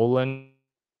is Zolin.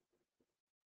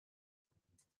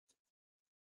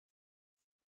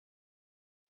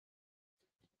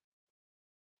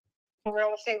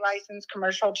 Real estate license,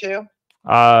 commercial too?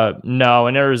 No,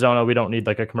 in Arizona, we don't need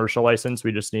like a commercial license.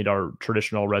 We just need our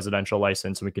traditional residential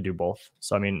license, and we could do both.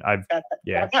 So, I mean,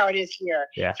 that's how it is here.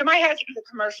 Yeah. So my husband's a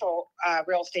commercial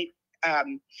real estate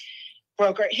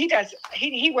broker. He does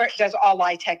all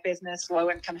LIHTC business,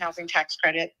 low income housing tax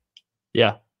credit.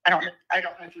 Yeah. I don't know.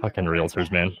 Fucking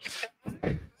realtors, man.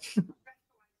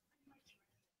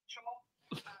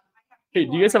 Hey,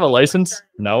 do you guys have a license?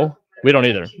 No, we don't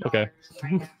either. Okay.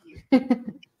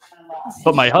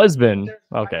 But my husband,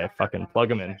 okay, fucking plug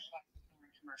him in.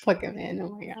 Plug him in.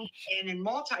 Oh my gosh. And in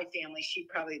multifamily, she'd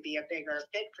probably be a bigger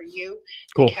fit for you.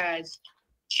 Cool. Because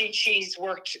she's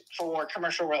worked for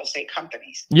commercial real estate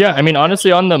companies. Yeah, I mean,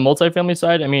 honestly, on the multifamily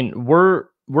side, I mean, we're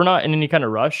not in any kind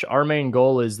of rush. Our main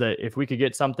goal is that if we could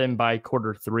get something by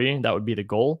Q3, that would be the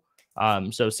goal.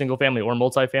 So single family or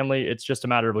multifamily, it's just a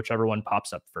matter of whichever one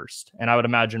pops up first. And I would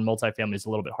imagine multifamily is a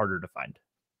little bit harder to find.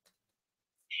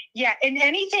 Yeah, and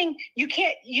anything you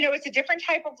can't, it's a different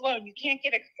type of loan. You can't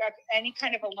get any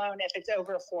kind of a loan if it's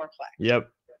over a 4-plex. Yep.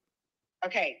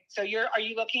 Okay, so are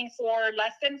you looking for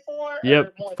less than 4?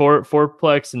 Yep,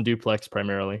 fourplex and duplex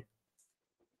primarily.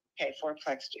 Okay,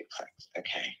 4-plex, duplex.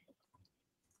 Okay.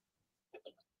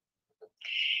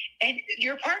 And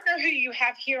your partner who you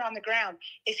have here on the ground,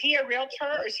 is he a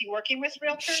realtor or is he working with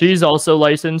realtors? She's also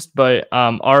licensed, but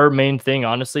our main thing,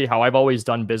 honestly, how I've always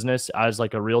done business as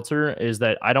like a realtor is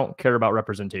that I don't care about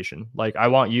representation. Like I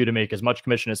want you to make as much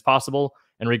commission as possible.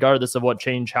 And regardless of what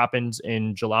change happens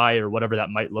in July or whatever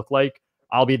that might look like,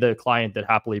 I'll be the client that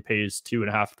happily pays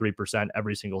 2.5%, 3%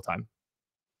 every single time.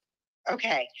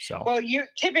 Okay. So, well, you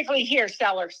typically hear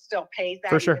sellers still pays that,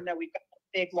 for sure. Even though we've got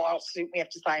big lawsuit, we have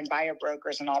to sign buyer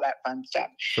brokers and all that fun stuff.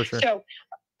 For sure. So,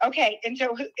 okay. And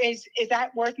so is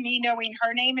that worth me knowing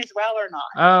her name as well or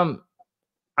not?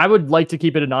 I would like to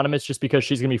keep it anonymous just because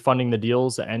she's going to be funding the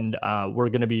deals and we're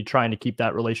going to be trying to keep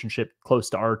that relationship close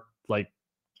to our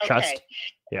chest. Okay.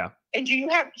 Yeah. And do you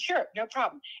have, sure, no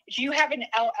problem. Do you have an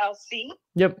LLC?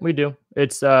 Yep, we do.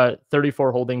 It's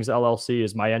 34 Holdings LLC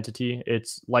is my entity.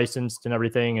 It's licensed and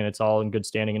everything, and it's all in good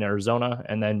standing in Arizona.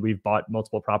 And then we've bought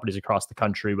multiple properties across the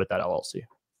country with that LLC.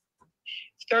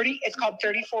 It's called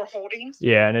 34 Holdings?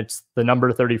 Yeah, and it's the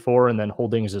number 34, and then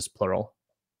Holdings is plural.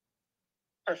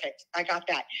 Perfect. I got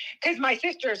that. Because my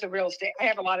sister is a real estate. I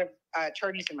have a lot of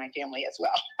attorneys in my family as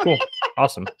well. Cool.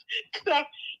 Awesome.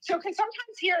 So, because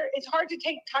sometimes here it's hard to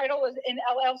take title in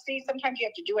LLC. Sometimes you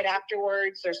have to do it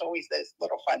afterwards. There's always those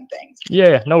little fun things.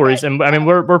 Yeah, no worries. And I mean,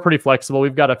 we're pretty flexible.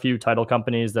 We've got a few title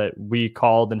companies that we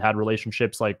called and had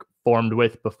relationships like formed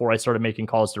with before I started making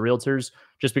calls to realtors,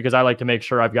 just because I like to make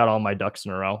sure I've got all my ducks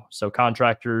in a row. So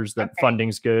contractors, the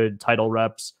funding's good, title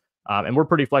reps, and we're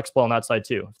pretty flexible on that side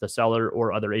too. If the seller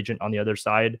or other agent on the other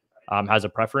side has a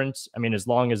preference, I mean, as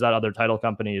long as that other title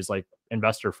company is like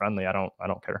investor friendly, I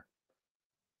don't care.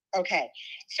 Okay.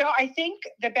 So I think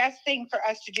the best thing for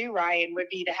us to do, Ryan, would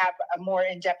be to have a more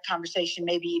in-depth conversation,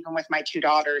 maybe even with my 2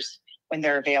 daughters when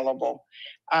they're available.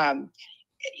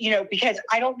 You know, because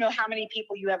I don't know how many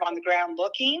people you have on the ground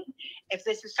looking. If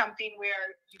this is something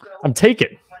where you go, I'm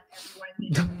taking.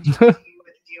 Everyone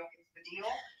deal,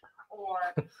 or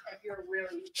if you're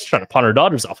really just trying to pawn her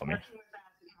daughters off of me.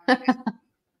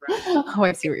 Oh,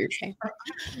 I see what you're saying.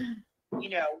 You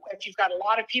know, if you've got a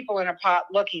lot of people in a pot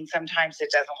looking, sometimes it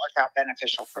doesn't work out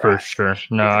beneficial for us. Sure.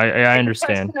 No, I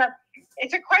understand.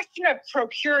 It's a question of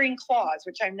procuring clause,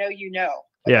 which I know you know.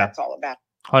 Yeah, that's all about.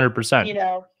 100%. You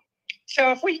know,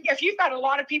 so if you've got a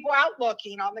lot of people out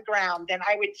looking on the ground, then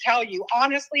I would tell you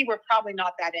honestly, we're probably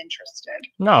not that interested.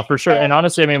 No, for sure. And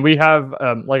honestly, I mean, we have,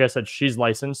 like I said, she's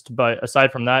licensed, but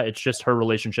aside from that, it's just her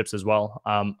relationships as well.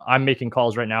 I'm making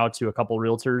calls right now to a couple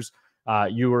realtors.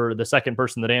 You were the second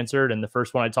person that answered, and the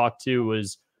first one I talked to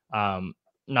was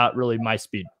not really my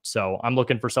speed. So I'm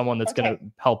looking for someone that's going to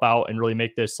help out and really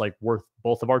make this like worth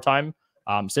both of our time.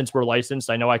 Since we're licensed,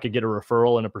 I know I could get a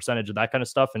referral and a percentage of that kind of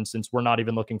stuff. And since we're not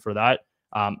even looking for that,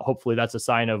 hopefully that's a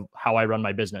sign of how I run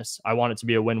my business. I want it to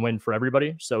be a win-win for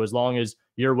everybody. So as long as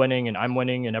you're winning and I'm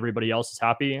winning and everybody else is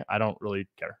happy, I don't really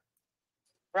care.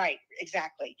 Right,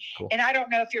 exactly. Cool. And I don't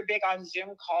know if you're big on Zoom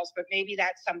calls, but maybe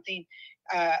that's something.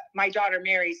 My daughter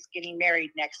Mary's getting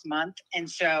married next month. And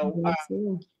so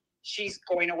she's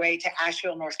going away to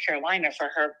Asheville, North Carolina for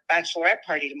her bachelorette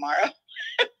party tomorrow.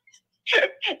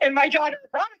 And my daughter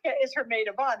Veronica is her maid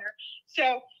of honor.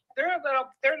 So they're out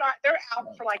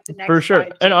for like the next. For sure.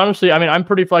 And honestly, I mean, I'm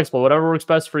pretty flexible. Whatever works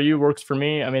best for you works for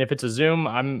me. I mean, if it's a Zoom,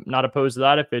 I'm not opposed to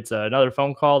that. If it's another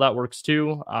phone call, that works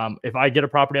too. If I get a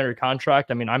property under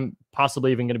contract, I mean, I'm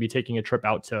possibly even going to be taking a trip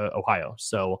out to Ohio.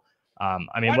 So,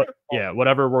 I mean,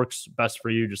 whatever works best for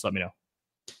you, just let me know.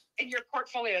 In your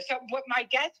portfolio. So what my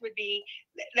guess would be,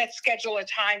 let's schedule a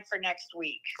time for next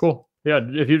week. Cool. Yeah.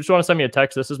 If you just want to send me a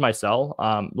text, this is my cell.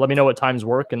 Let me know what times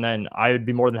work, and then I would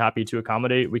be more than happy to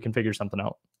accommodate. We can figure something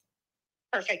out.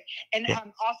 Perfect. And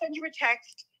I'll send you a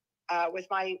text with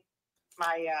my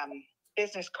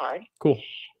business card. Cool.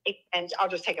 And I'll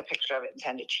just take a picture of it and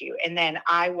send it to you. And then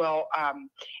I will,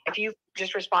 if you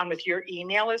just respond with your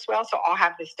email as well. So I'll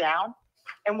have this down.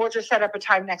 And we'll just set up a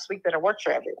time next week that'll work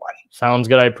for everyone. Sounds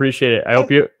good. I appreciate it. I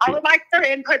hope you. I would like their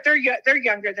input. They're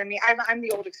younger than me. I'm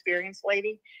the old experienced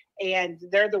lady, and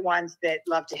they're the ones that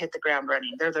love to hit the ground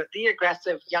running. They're the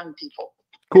aggressive young people.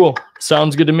 Cool.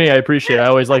 Sounds good to me. I appreciate it. I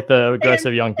always like the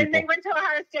aggressive young people. And they went to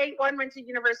Ohio State. One went to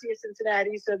University of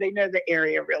Cincinnati, so they know the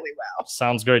area really well.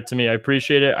 Sounds great to me. I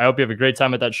appreciate it. I hope you have a great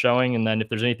time at that showing. And then if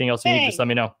there's anything else you need, just let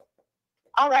me know.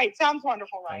 All right. Sounds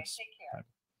wonderful, Ryan. Thanks. Take care.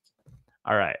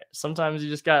 All right. Sometimes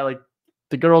you just got like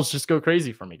the girls just go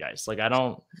crazy for me, guys. Like I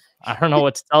don't know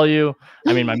what to tell you.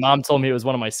 I mean, my mom told me it was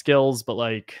one of my skills, but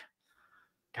like,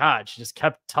 God, she just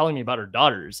kept telling me about her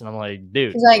daughters, and I'm like,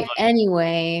 dude. She's like,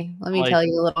 anyway, let me tell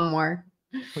you a little more.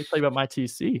 Let me tell you about my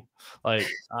TC. Like,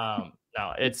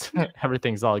 no, it's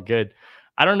everything's all good.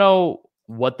 I don't know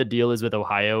what the deal is with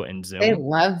Ohio and Zoom. They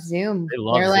love Zoom.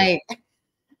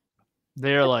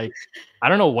 They're like, I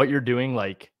don't know what you're doing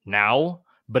like now.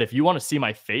 But if you want to see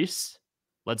my face,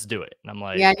 let's do it. And I'm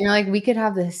like, yeah, and you're like, we could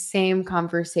have the same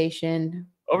conversation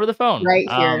over the phone right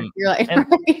here. You're like,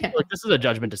 look, this is a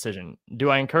judgment decision. Do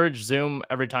I encourage Zoom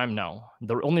every time? No.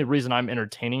 The only reason I'm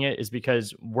entertaining it is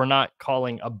because we're not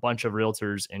calling a bunch of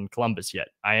realtors in Columbus yet.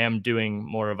 I am doing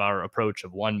more of our approach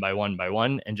of one by one by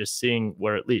one and just seeing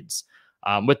where it leads.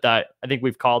 With that, I think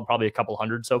we've called probably a couple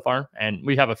hundred so far, and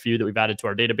we have a few that we've added to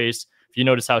our database. If you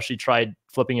notice how she tried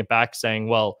flipping it back, saying,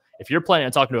 well, if you're planning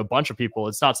on talking to a bunch of people,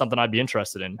 it's not something I'd be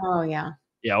interested in. Oh, yeah.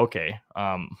 Yeah, okay.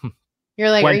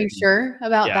 You're like, are you sure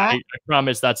about that? I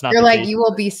promise that's not. You're like, you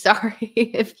will be sorry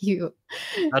if you.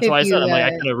 That's why I said, I'm like,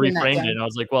 I could have reframed it. And I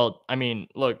was like, well, I mean,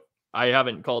 look, I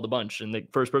haven't called a bunch, and the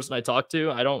first person I talked to,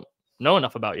 I don't know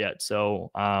enough about yet. So,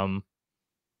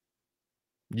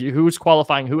 who's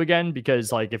qualifying who again?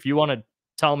 Because like, if you want to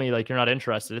tell me like you're not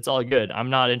interested, it's all good.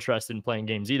 I'm not interested in playing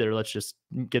games either. Let's just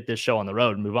get this show on the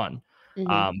road and move on.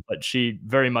 But she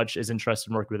very much is interested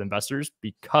in working with investors,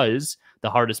 because the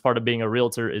hardest part of being a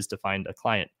realtor is to find a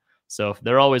client. So if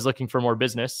they're always looking for more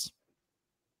business,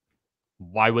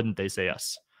 why wouldn't they say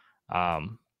yes?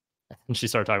 And she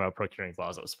started talking about procuring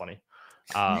clause. That was funny.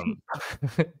 Yeah,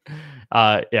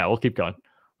 we'll keep going.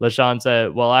 LaShawn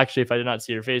said, well, actually, if I did not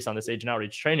see your face on this agent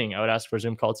outreach training, I would ask for a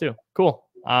Zoom call too. Cool.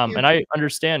 And I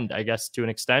understand, I guess, to an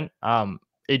extent,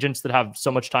 agents that have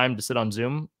so much time to sit on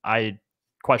Zoom, I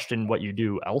question what you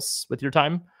do else with your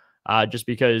time, just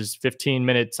because 15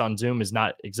 minutes on Zoom is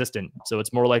not existent. So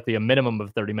it's more likely a minimum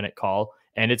of 30-minute call.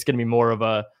 And it's going to be more of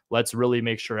a, let's really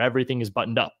make sure everything is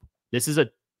buttoned up. This is a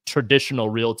traditional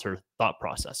realtor thought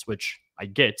process, which I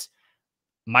get.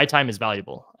 My time is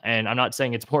valuable, and I'm not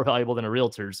saying it's more valuable than a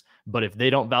realtor's, but if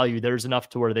they don't value theirs enough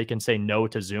to where they can say no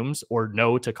to Zooms or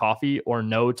no to coffee or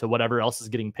no to whatever else is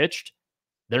getting pitched,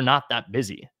 they're not that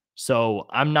busy. So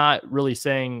I'm not really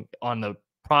saying on the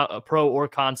pro or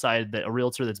con side that a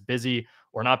realtor that's busy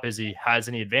or not busy has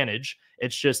any advantage.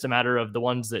 It's just a matter of the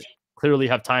ones that clearly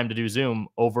have time to do Zoom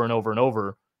over and over and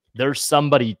over. There's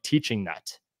somebody teaching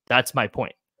that. That's my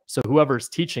point. So whoever's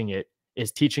teaching it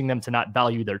is teaching them to not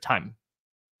value their time.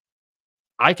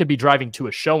 I could be driving to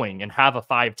a showing and have a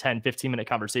 5, 10, 15-minute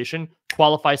conversation,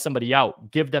 qualify somebody out,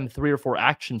 give them 3 or 4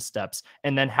 action steps,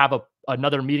 and then have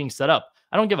another meeting set up.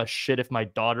 I don't give a shit if my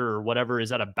daughter or whatever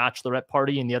is at a bachelorette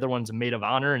party and the other one's a maid of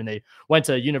honor and they went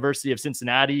to University of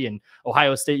Cincinnati and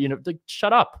Ohio State.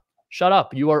 Shut up. Shut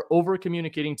up. You are over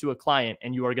communicating to a client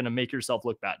and you are going to make yourself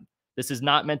look bad. This is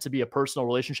not meant to be a personal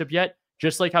relationship yet.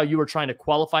 Just like how you were trying to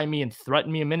qualify me and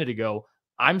threaten me a minute ago,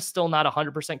 I'm still not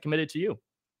 100% committed to you.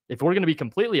 If we're going to be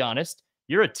completely honest,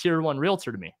 you're a tier 1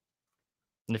 realtor to me.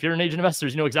 And if you're an agent investor,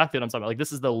 you know exactly what I'm talking about. Like,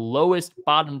 this is the lowest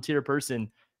bottom tier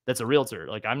person that's a realtor.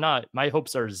 Like, I'm not, my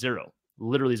hopes are 0,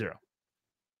 literally 0.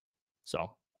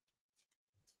 So,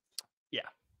 yeah.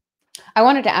 I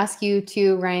wanted to ask you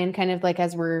too, Ryan, kind of like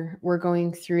as we're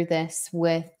going through this,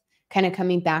 with kind of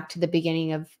coming back to the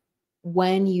beginning of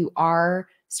when you are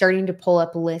starting to pull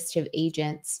up a list of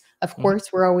agents. Of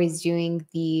course, we're always doing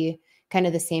the kind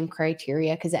of the same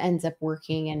criteria because it ends up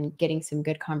working and getting some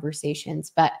good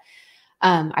conversations. But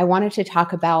I wanted to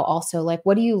talk about also, like,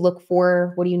 what do you look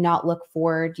for? What do you not look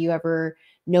for? Do you ever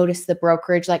notice the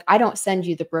brokerage? Like, I don't send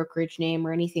you the brokerage name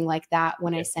or anything like that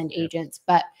when I send agents,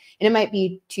 but, and it might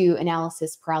be to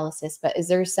analysis paralysis, but is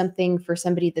there something for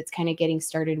somebody that's kind of getting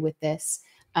started with this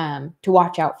to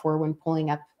watch out for when pulling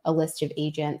up a list of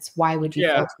agents? Why would you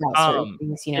filter out certain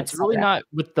things? You know, it's really not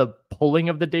with the pulling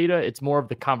of the data. It's more of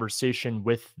the conversation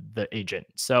with the agent.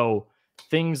 So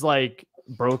things like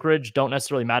brokerage don't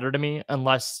necessarily matter to me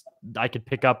unless I could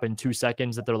pick up in 2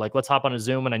 seconds that they're like, let's hop on a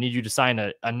Zoom and I need you to sign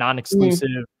a non-exclusive.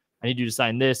 I need you to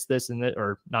sign this, and that,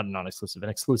 or not a non-exclusive, an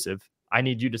exclusive. I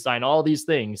need you to sign all these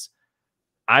things.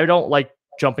 I don't like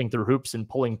jumping through hoops and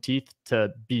pulling teeth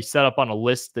to be set up on a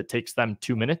list that takes them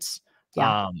 2 minutes.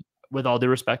 With all due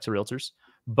respect to realtors.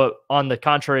 But on the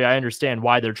contrary, I understand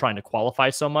why they're trying to qualify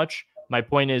so much. My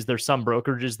point is there's some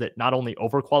brokerages that not only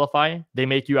overqualify, they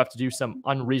make you have to do some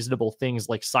unreasonable things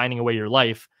like signing away your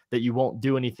life that you won't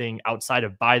do anything outside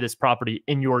of buy this property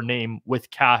in your name with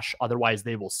cash. Otherwise,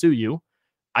 they will sue you.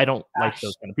 I don't like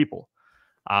those kind of people.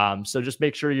 So just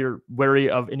make sure you're wary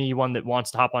of anyone that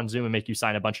wants to hop on Zoom and make you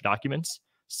sign a bunch of documents.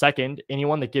 Second,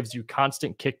 anyone that gives you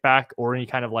constant kickback or any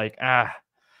kind of like,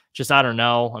 just, I don't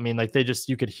know. I mean, like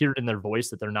you could hear it in their voice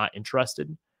that they're not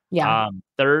interested.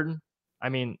 Third, I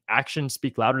mean, actions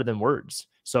speak louder than words.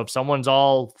 So if someone's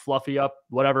all fluffy up,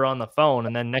 whatever on the phone,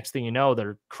 and then next thing you know,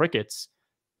 they're crickets.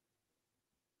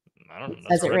 I don't know.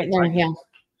 Says it right there. Yeah.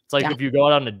 It's like if you go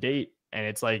out on a date and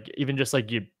it's like, even just like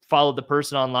you followed the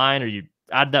person online or you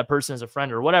add that person as a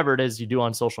friend or whatever it is you do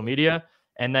on social media,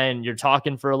 and then you're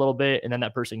talking for a little bit and then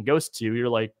that person ghosts you, you're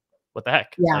like, what the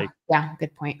heck? Yeah.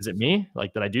 Good point. Is it me?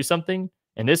 Like, did I do something?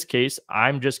 In this case,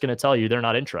 I'm just going to tell you they're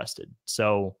not interested.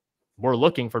 So we're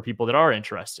looking for people that are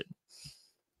interested.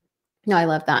 No, I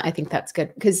love that. I think that's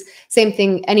good because same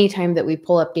thing. Anytime that we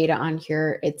pull up data on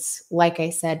here, it's like I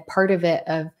said, part of it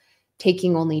of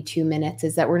taking only 2 minutes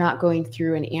is that we're not going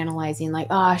through and analyzing like,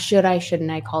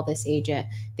 shouldn't I call this agent?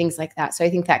 Things like that. So I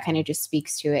think that kind of just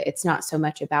speaks to it. It's not so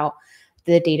much about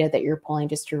the data that you're pulling,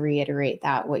 just to reiterate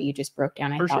that what you just broke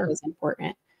down, I thought was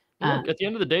important. Look, at the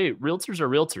end of the day, realtors are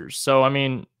realtors. So, I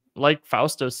mean, like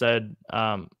Fausto said,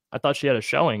 I thought she had a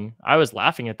showing. I was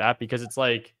laughing at that because it's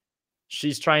like,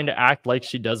 she's trying to act like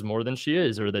she does more than she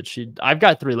is, or that I've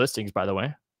got 3 listings, by the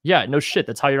way. Yeah, no shit.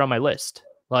 That's how you're on my list.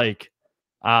 Like,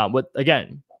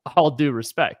 again, all due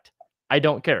respect, I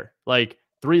don't care. Like,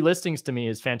 3 listings to me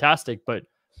is fantastic, but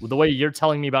the way you're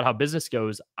telling me about how business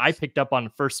goes, I picked up on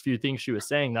the first few things she was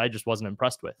saying that I just wasn't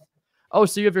impressed with. Oh,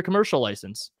 so you have your commercial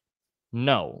license?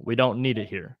 No, we don't need it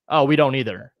here. Oh, we don't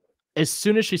either. as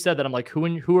soon as she said that, I'm like,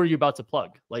 who are you about to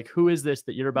plug? Like, who is this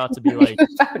that you're about to be like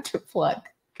about to plug?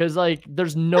 Because like,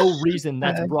 there's no reason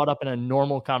that's brought up in a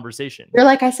normal conversation. You're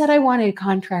like, I said I wanted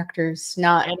contractors,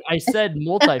 not. And I said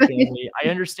multifamily. I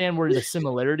understand where the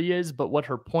similarity is, but what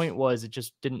her point was, it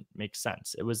just didn't make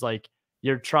sense. It was like,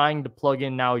 you're trying to plug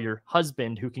in now your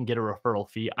husband who can get a referral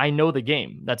fee. I know the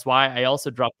game. That's why I also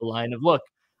dropped the line of, look,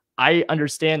 I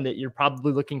understand that you're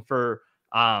probably looking for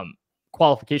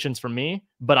qualifications from me,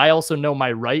 but I also know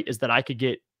my right is that I could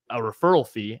get a referral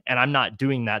fee, and I'm not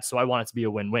doing that. So I want it to be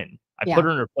a win-win. I put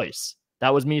her in her place.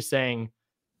 That was me saying,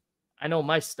 I know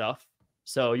my stuff.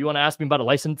 So you want to ask me about a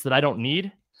license that I don't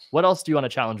need? What else do you want to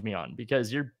challenge me on?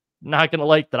 Because you're not going to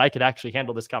like that I could actually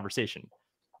handle this conversation.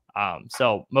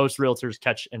 So most realtors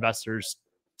catch investors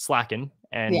slacking,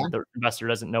 and the investor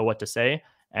doesn't know what to say,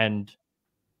 and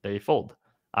they fold.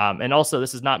 And also,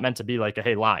 this is not meant to be like a,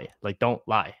 hey, lie. Like, don't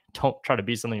lie. Don't try to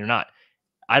be something you're not.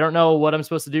 I don't know what I'm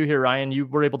supposed to do here, Ryan. You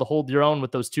were able to hold your own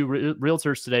with those two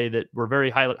realtors today that were very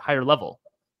higher level.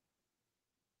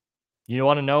 You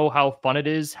want to know how fun it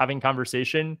is having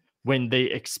conversation when they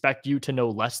expect you to know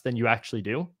less than you actually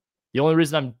do? The only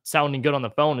reason I'm sounding good on the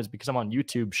phone is because I'm on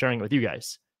YouTube sharing it with you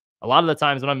guys. A lot of the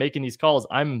times when I'm making these calls,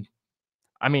 I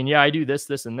do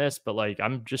this, and this, but like,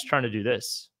 I'm just trying to do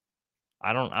this.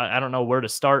 I don't know where to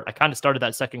start. I kind of started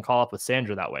that second call up with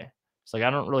Sandra that way. It's like, I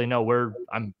don't really know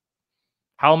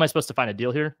how am I supposed to find a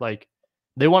deal here? Like,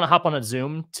 they want to hop on a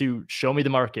Zoom to show me the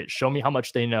market, show me how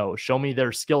much they know, show me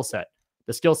their skill set.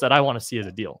 The skill set I want to see is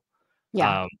a deal.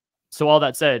 Yeah. So all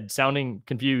that said, sounding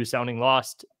confused, sounding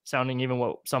lost, sounding even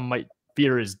what some might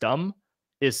fear is dumb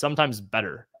is sometimes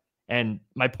better. And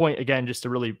my point, again, just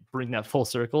to really bring that full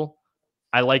circle,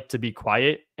 I like to be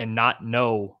quiet and not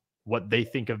know what they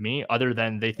think of me other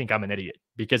than they think I'm an idiot.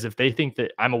 Because if they think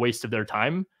that I'm a waste of their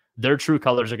time, their true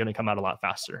colors are going to come out a lot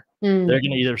faster. They're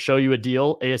going to either show you a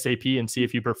deal ASAP and see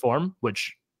if you perform,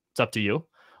 which it's up to you,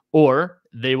 or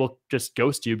they will just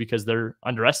ghost you because they're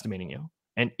underestimating you.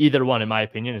 And either one, in my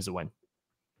opinion, is a win.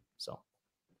 So.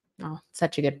 Oh,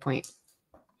 such a good point.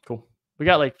 Cool. We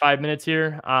got like 5 minutes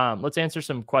here. Let's answer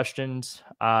some questions.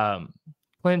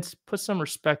 Clint, put some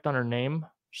respect on her name.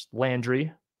 Just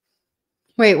Landry.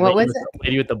 Wait, what was it?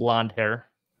 Lady with the blonde hair.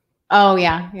 Oh,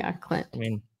 yeah, Clint. I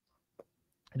mean,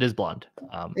 it is blonde.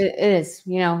 It is.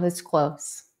 It's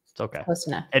close. It's okay. Close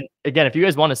enough. And again, if you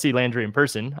guys want to see Landry in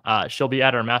person, she'll be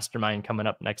at our mastermind coming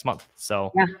up next month.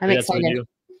 So yeah, I'm excited.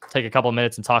 Take a couple of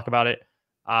minutes and talk about it.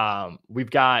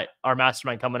 We've got our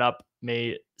mastermind coming up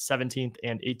May 17th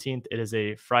and 18th. It is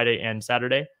a Friday and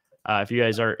Saturday. If you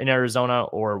guys are in Arizona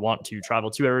or want to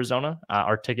travel to Arizona,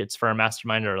 our tickets for our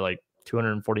mastermind are like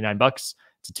 $249.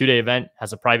 It's a 2-day event,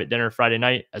 has a private dinner Friday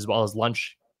night, as well as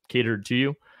lunch catered to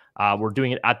you. We're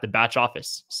doing it at the Batch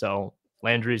office. So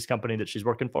Landry's company that she's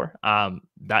working for,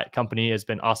 that company has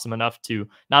been awesome enough to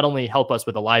not only help us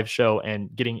with a live show and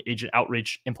getting agent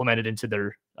outreach implemented into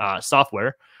their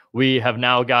software. We have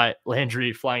now got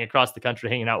Landry flying across the country,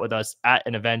 hanging out with us at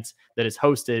an event that is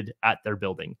hosted at their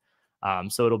building.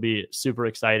 So it'll be super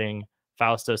exciting.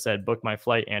 Fausto said, book my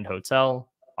flight and hotel.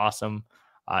 Awesome.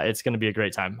 It's going to be a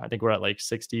great time. I think we're at like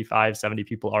 65, 70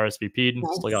 people RSVP'd.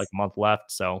 Nice. Still got like a month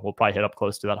left. So we'll probably hit up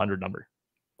close to that 100 number.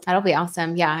 That'll be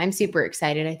awesome. Yeah, I'm super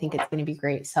excited. I think it's going to be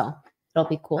great. So it'll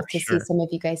be cool to see some of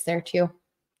you guys there too.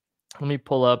 Let me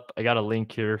pull up. I got a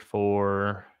link here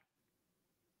for,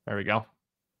 there we go.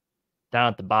 Down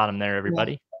at the bottom there,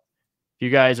 everybody. Yeah. If you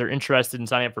guys are interested in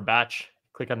signing up for Batch,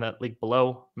 click on that link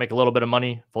below, make a little bit of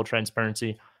money, full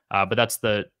transparency. But that's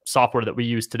the software that we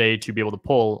use today to be able to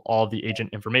pull all of the agent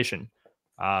information.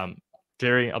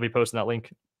 Jerry, I'll be posting that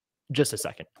link in just a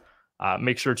second.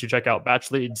 Make sure to check out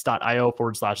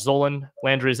batchleads.io/Zolin.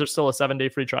 Landry, is there still a 7-day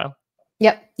free trial?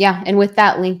 Yep. Yeah. And with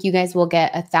that link, you guys will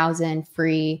get 1,000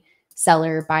 free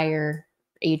seller, buyer,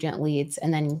 agent leads,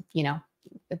 and then,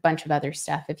 a bunch of other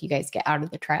stuff if you guys get out of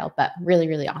the trial, but really,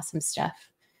 really awesome stuff.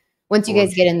 Once you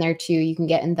guys get in there too, you can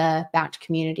get in the Batch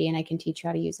community and I can teach you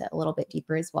how to use it a little bit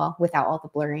deeper as well without all the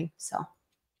blurring. So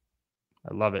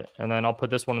I love it. And then I'll put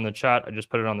this one in the chat. I just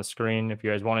put it on the screen. If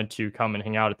you guys wanted to come and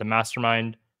hang out at the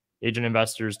mastermind,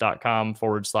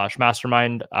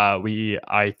 agentinvestors.com/mastermind.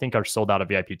 I think are sold out of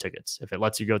VIP tickets. If it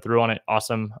lets you go through on it,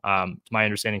 awesome. To my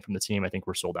understanding from the team, I think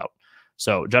we're sold out.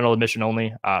 So general admission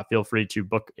only. Feel free to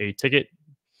book a ticket,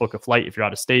 book a flight if you're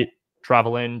out of state,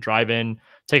 travel in, drive in,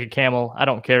 take a camel. I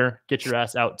don't care. Get your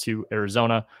ass out to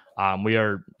Arizona. We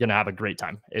are going to have a great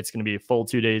time. It's going to be a full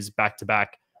 2 days back to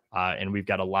back. And we've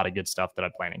got a lot of good stuff that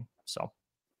I'm planning. So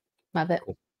love it.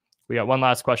 Cool. We got one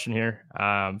last question here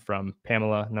from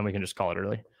Pamela, and then we can just call it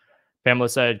early. Pamela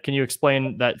said, can you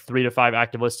explain that 3 to 5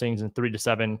 active listings and 3 to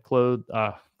 7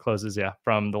 closes? Yeah,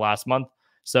 from the last month.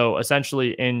 So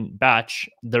essentially in batch,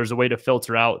 there's a way to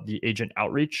filter out the agent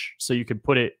outreach. So you could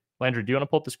put it, Landry, do you want to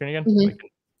pull up the screen again? Mm-hmm. We can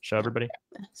show everybody.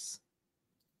 Yes.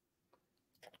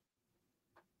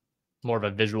 More of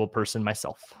a visual person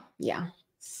myself. Yeah,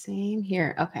 same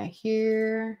here. Okay,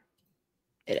 here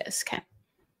it is. Okay.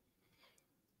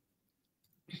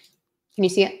 Can you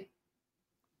see it?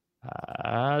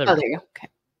 There you go. Okay.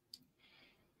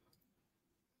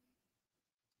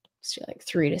 So like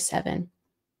 3 to 7.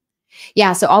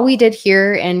 Yeah. So all we did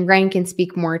here, and Ryan can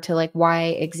speak more to like why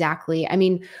exactly. I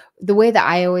mean, the way that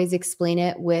I always explain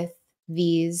it with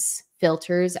these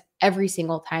filters every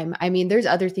single time. I mean, there's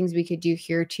other things we could do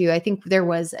here too. I think there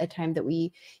was a time that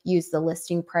we used the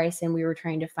listing price and we were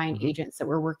trying to find agents that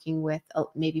were working with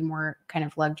maybe more kind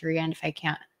of luxury end,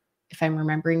 if I'm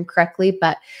remembering correctly.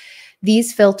 But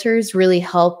these filters really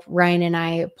help Ryan and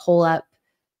I pull up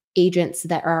agents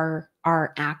that are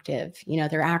active. You know,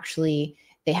 they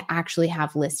actually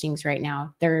have listings right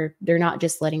now. They're not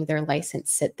just letting their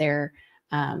license sit there.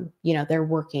 You know, they're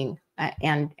working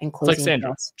and closing. It's like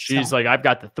Sandra. She's like, I've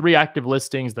got the 3 active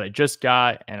listings that I just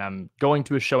got, and I'm going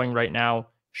to a showing right now.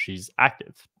 She's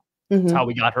active. That's how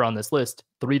we got her on this list.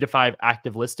 3 to 5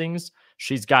 active listings.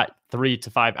 She's got 3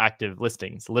 to 5 active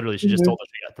listings. Literally, she just told us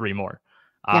she got 3 more.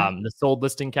 The sold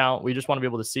listing count, we just want to be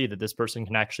able to see that this person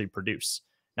can actually produce.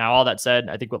 Now, all that said,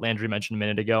 I think what Landry mentioned a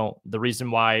minute ago, the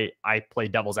reason why I play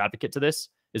devil's advocate to this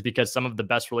is because some of the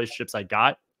best relationships I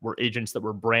got were agents that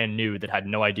were brand new that had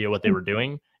no idea what they were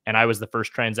doing. And I was the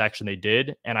first transaction they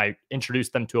did. And I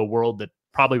introduced them to a world that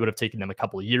probably would have taken them a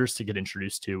couple of years to get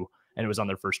introduced to. And it was on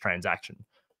their first transaction.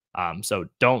 So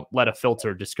don't let a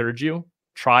filter discourage you.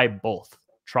 Try both.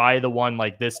 Try the one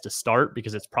like this to start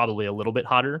because it's probably a little bit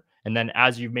hotter. And then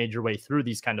as you've made your way through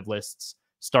these kind of lists,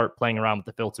 start playing around with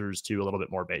the filters to a little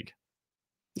bit more vague.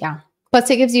 Yeah. Plus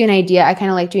it gives you an idea. I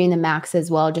kind of like doing the max as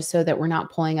well, just so that we're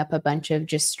not pulling up a bunch of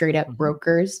just straight up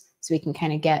brokers. So we can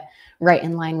kind of get right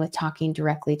in line with talking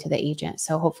directly to the agent.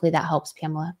 So hopefully that helps,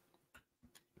 Pamela.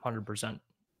 100%.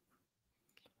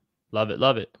 Love it.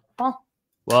 Love it. Well,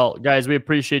 Well, guys, we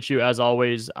appreciate you as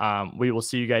always. We will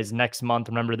see you guys next month.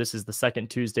 Remember, this is the second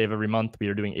Tuesday of every month. We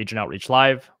are doing Agent Outreach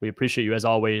Live. We appreciate you as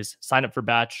always. Sign up for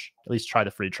Batch. At least try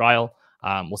the free trial.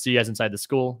 We'll see you guys inside the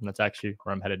school. And that's actually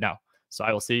where I'm headed now. So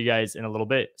I will see you guys in a little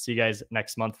bit. See you guys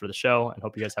next month for the show and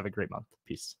hope you guys have a great month.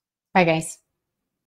 Peace. Bye, guys.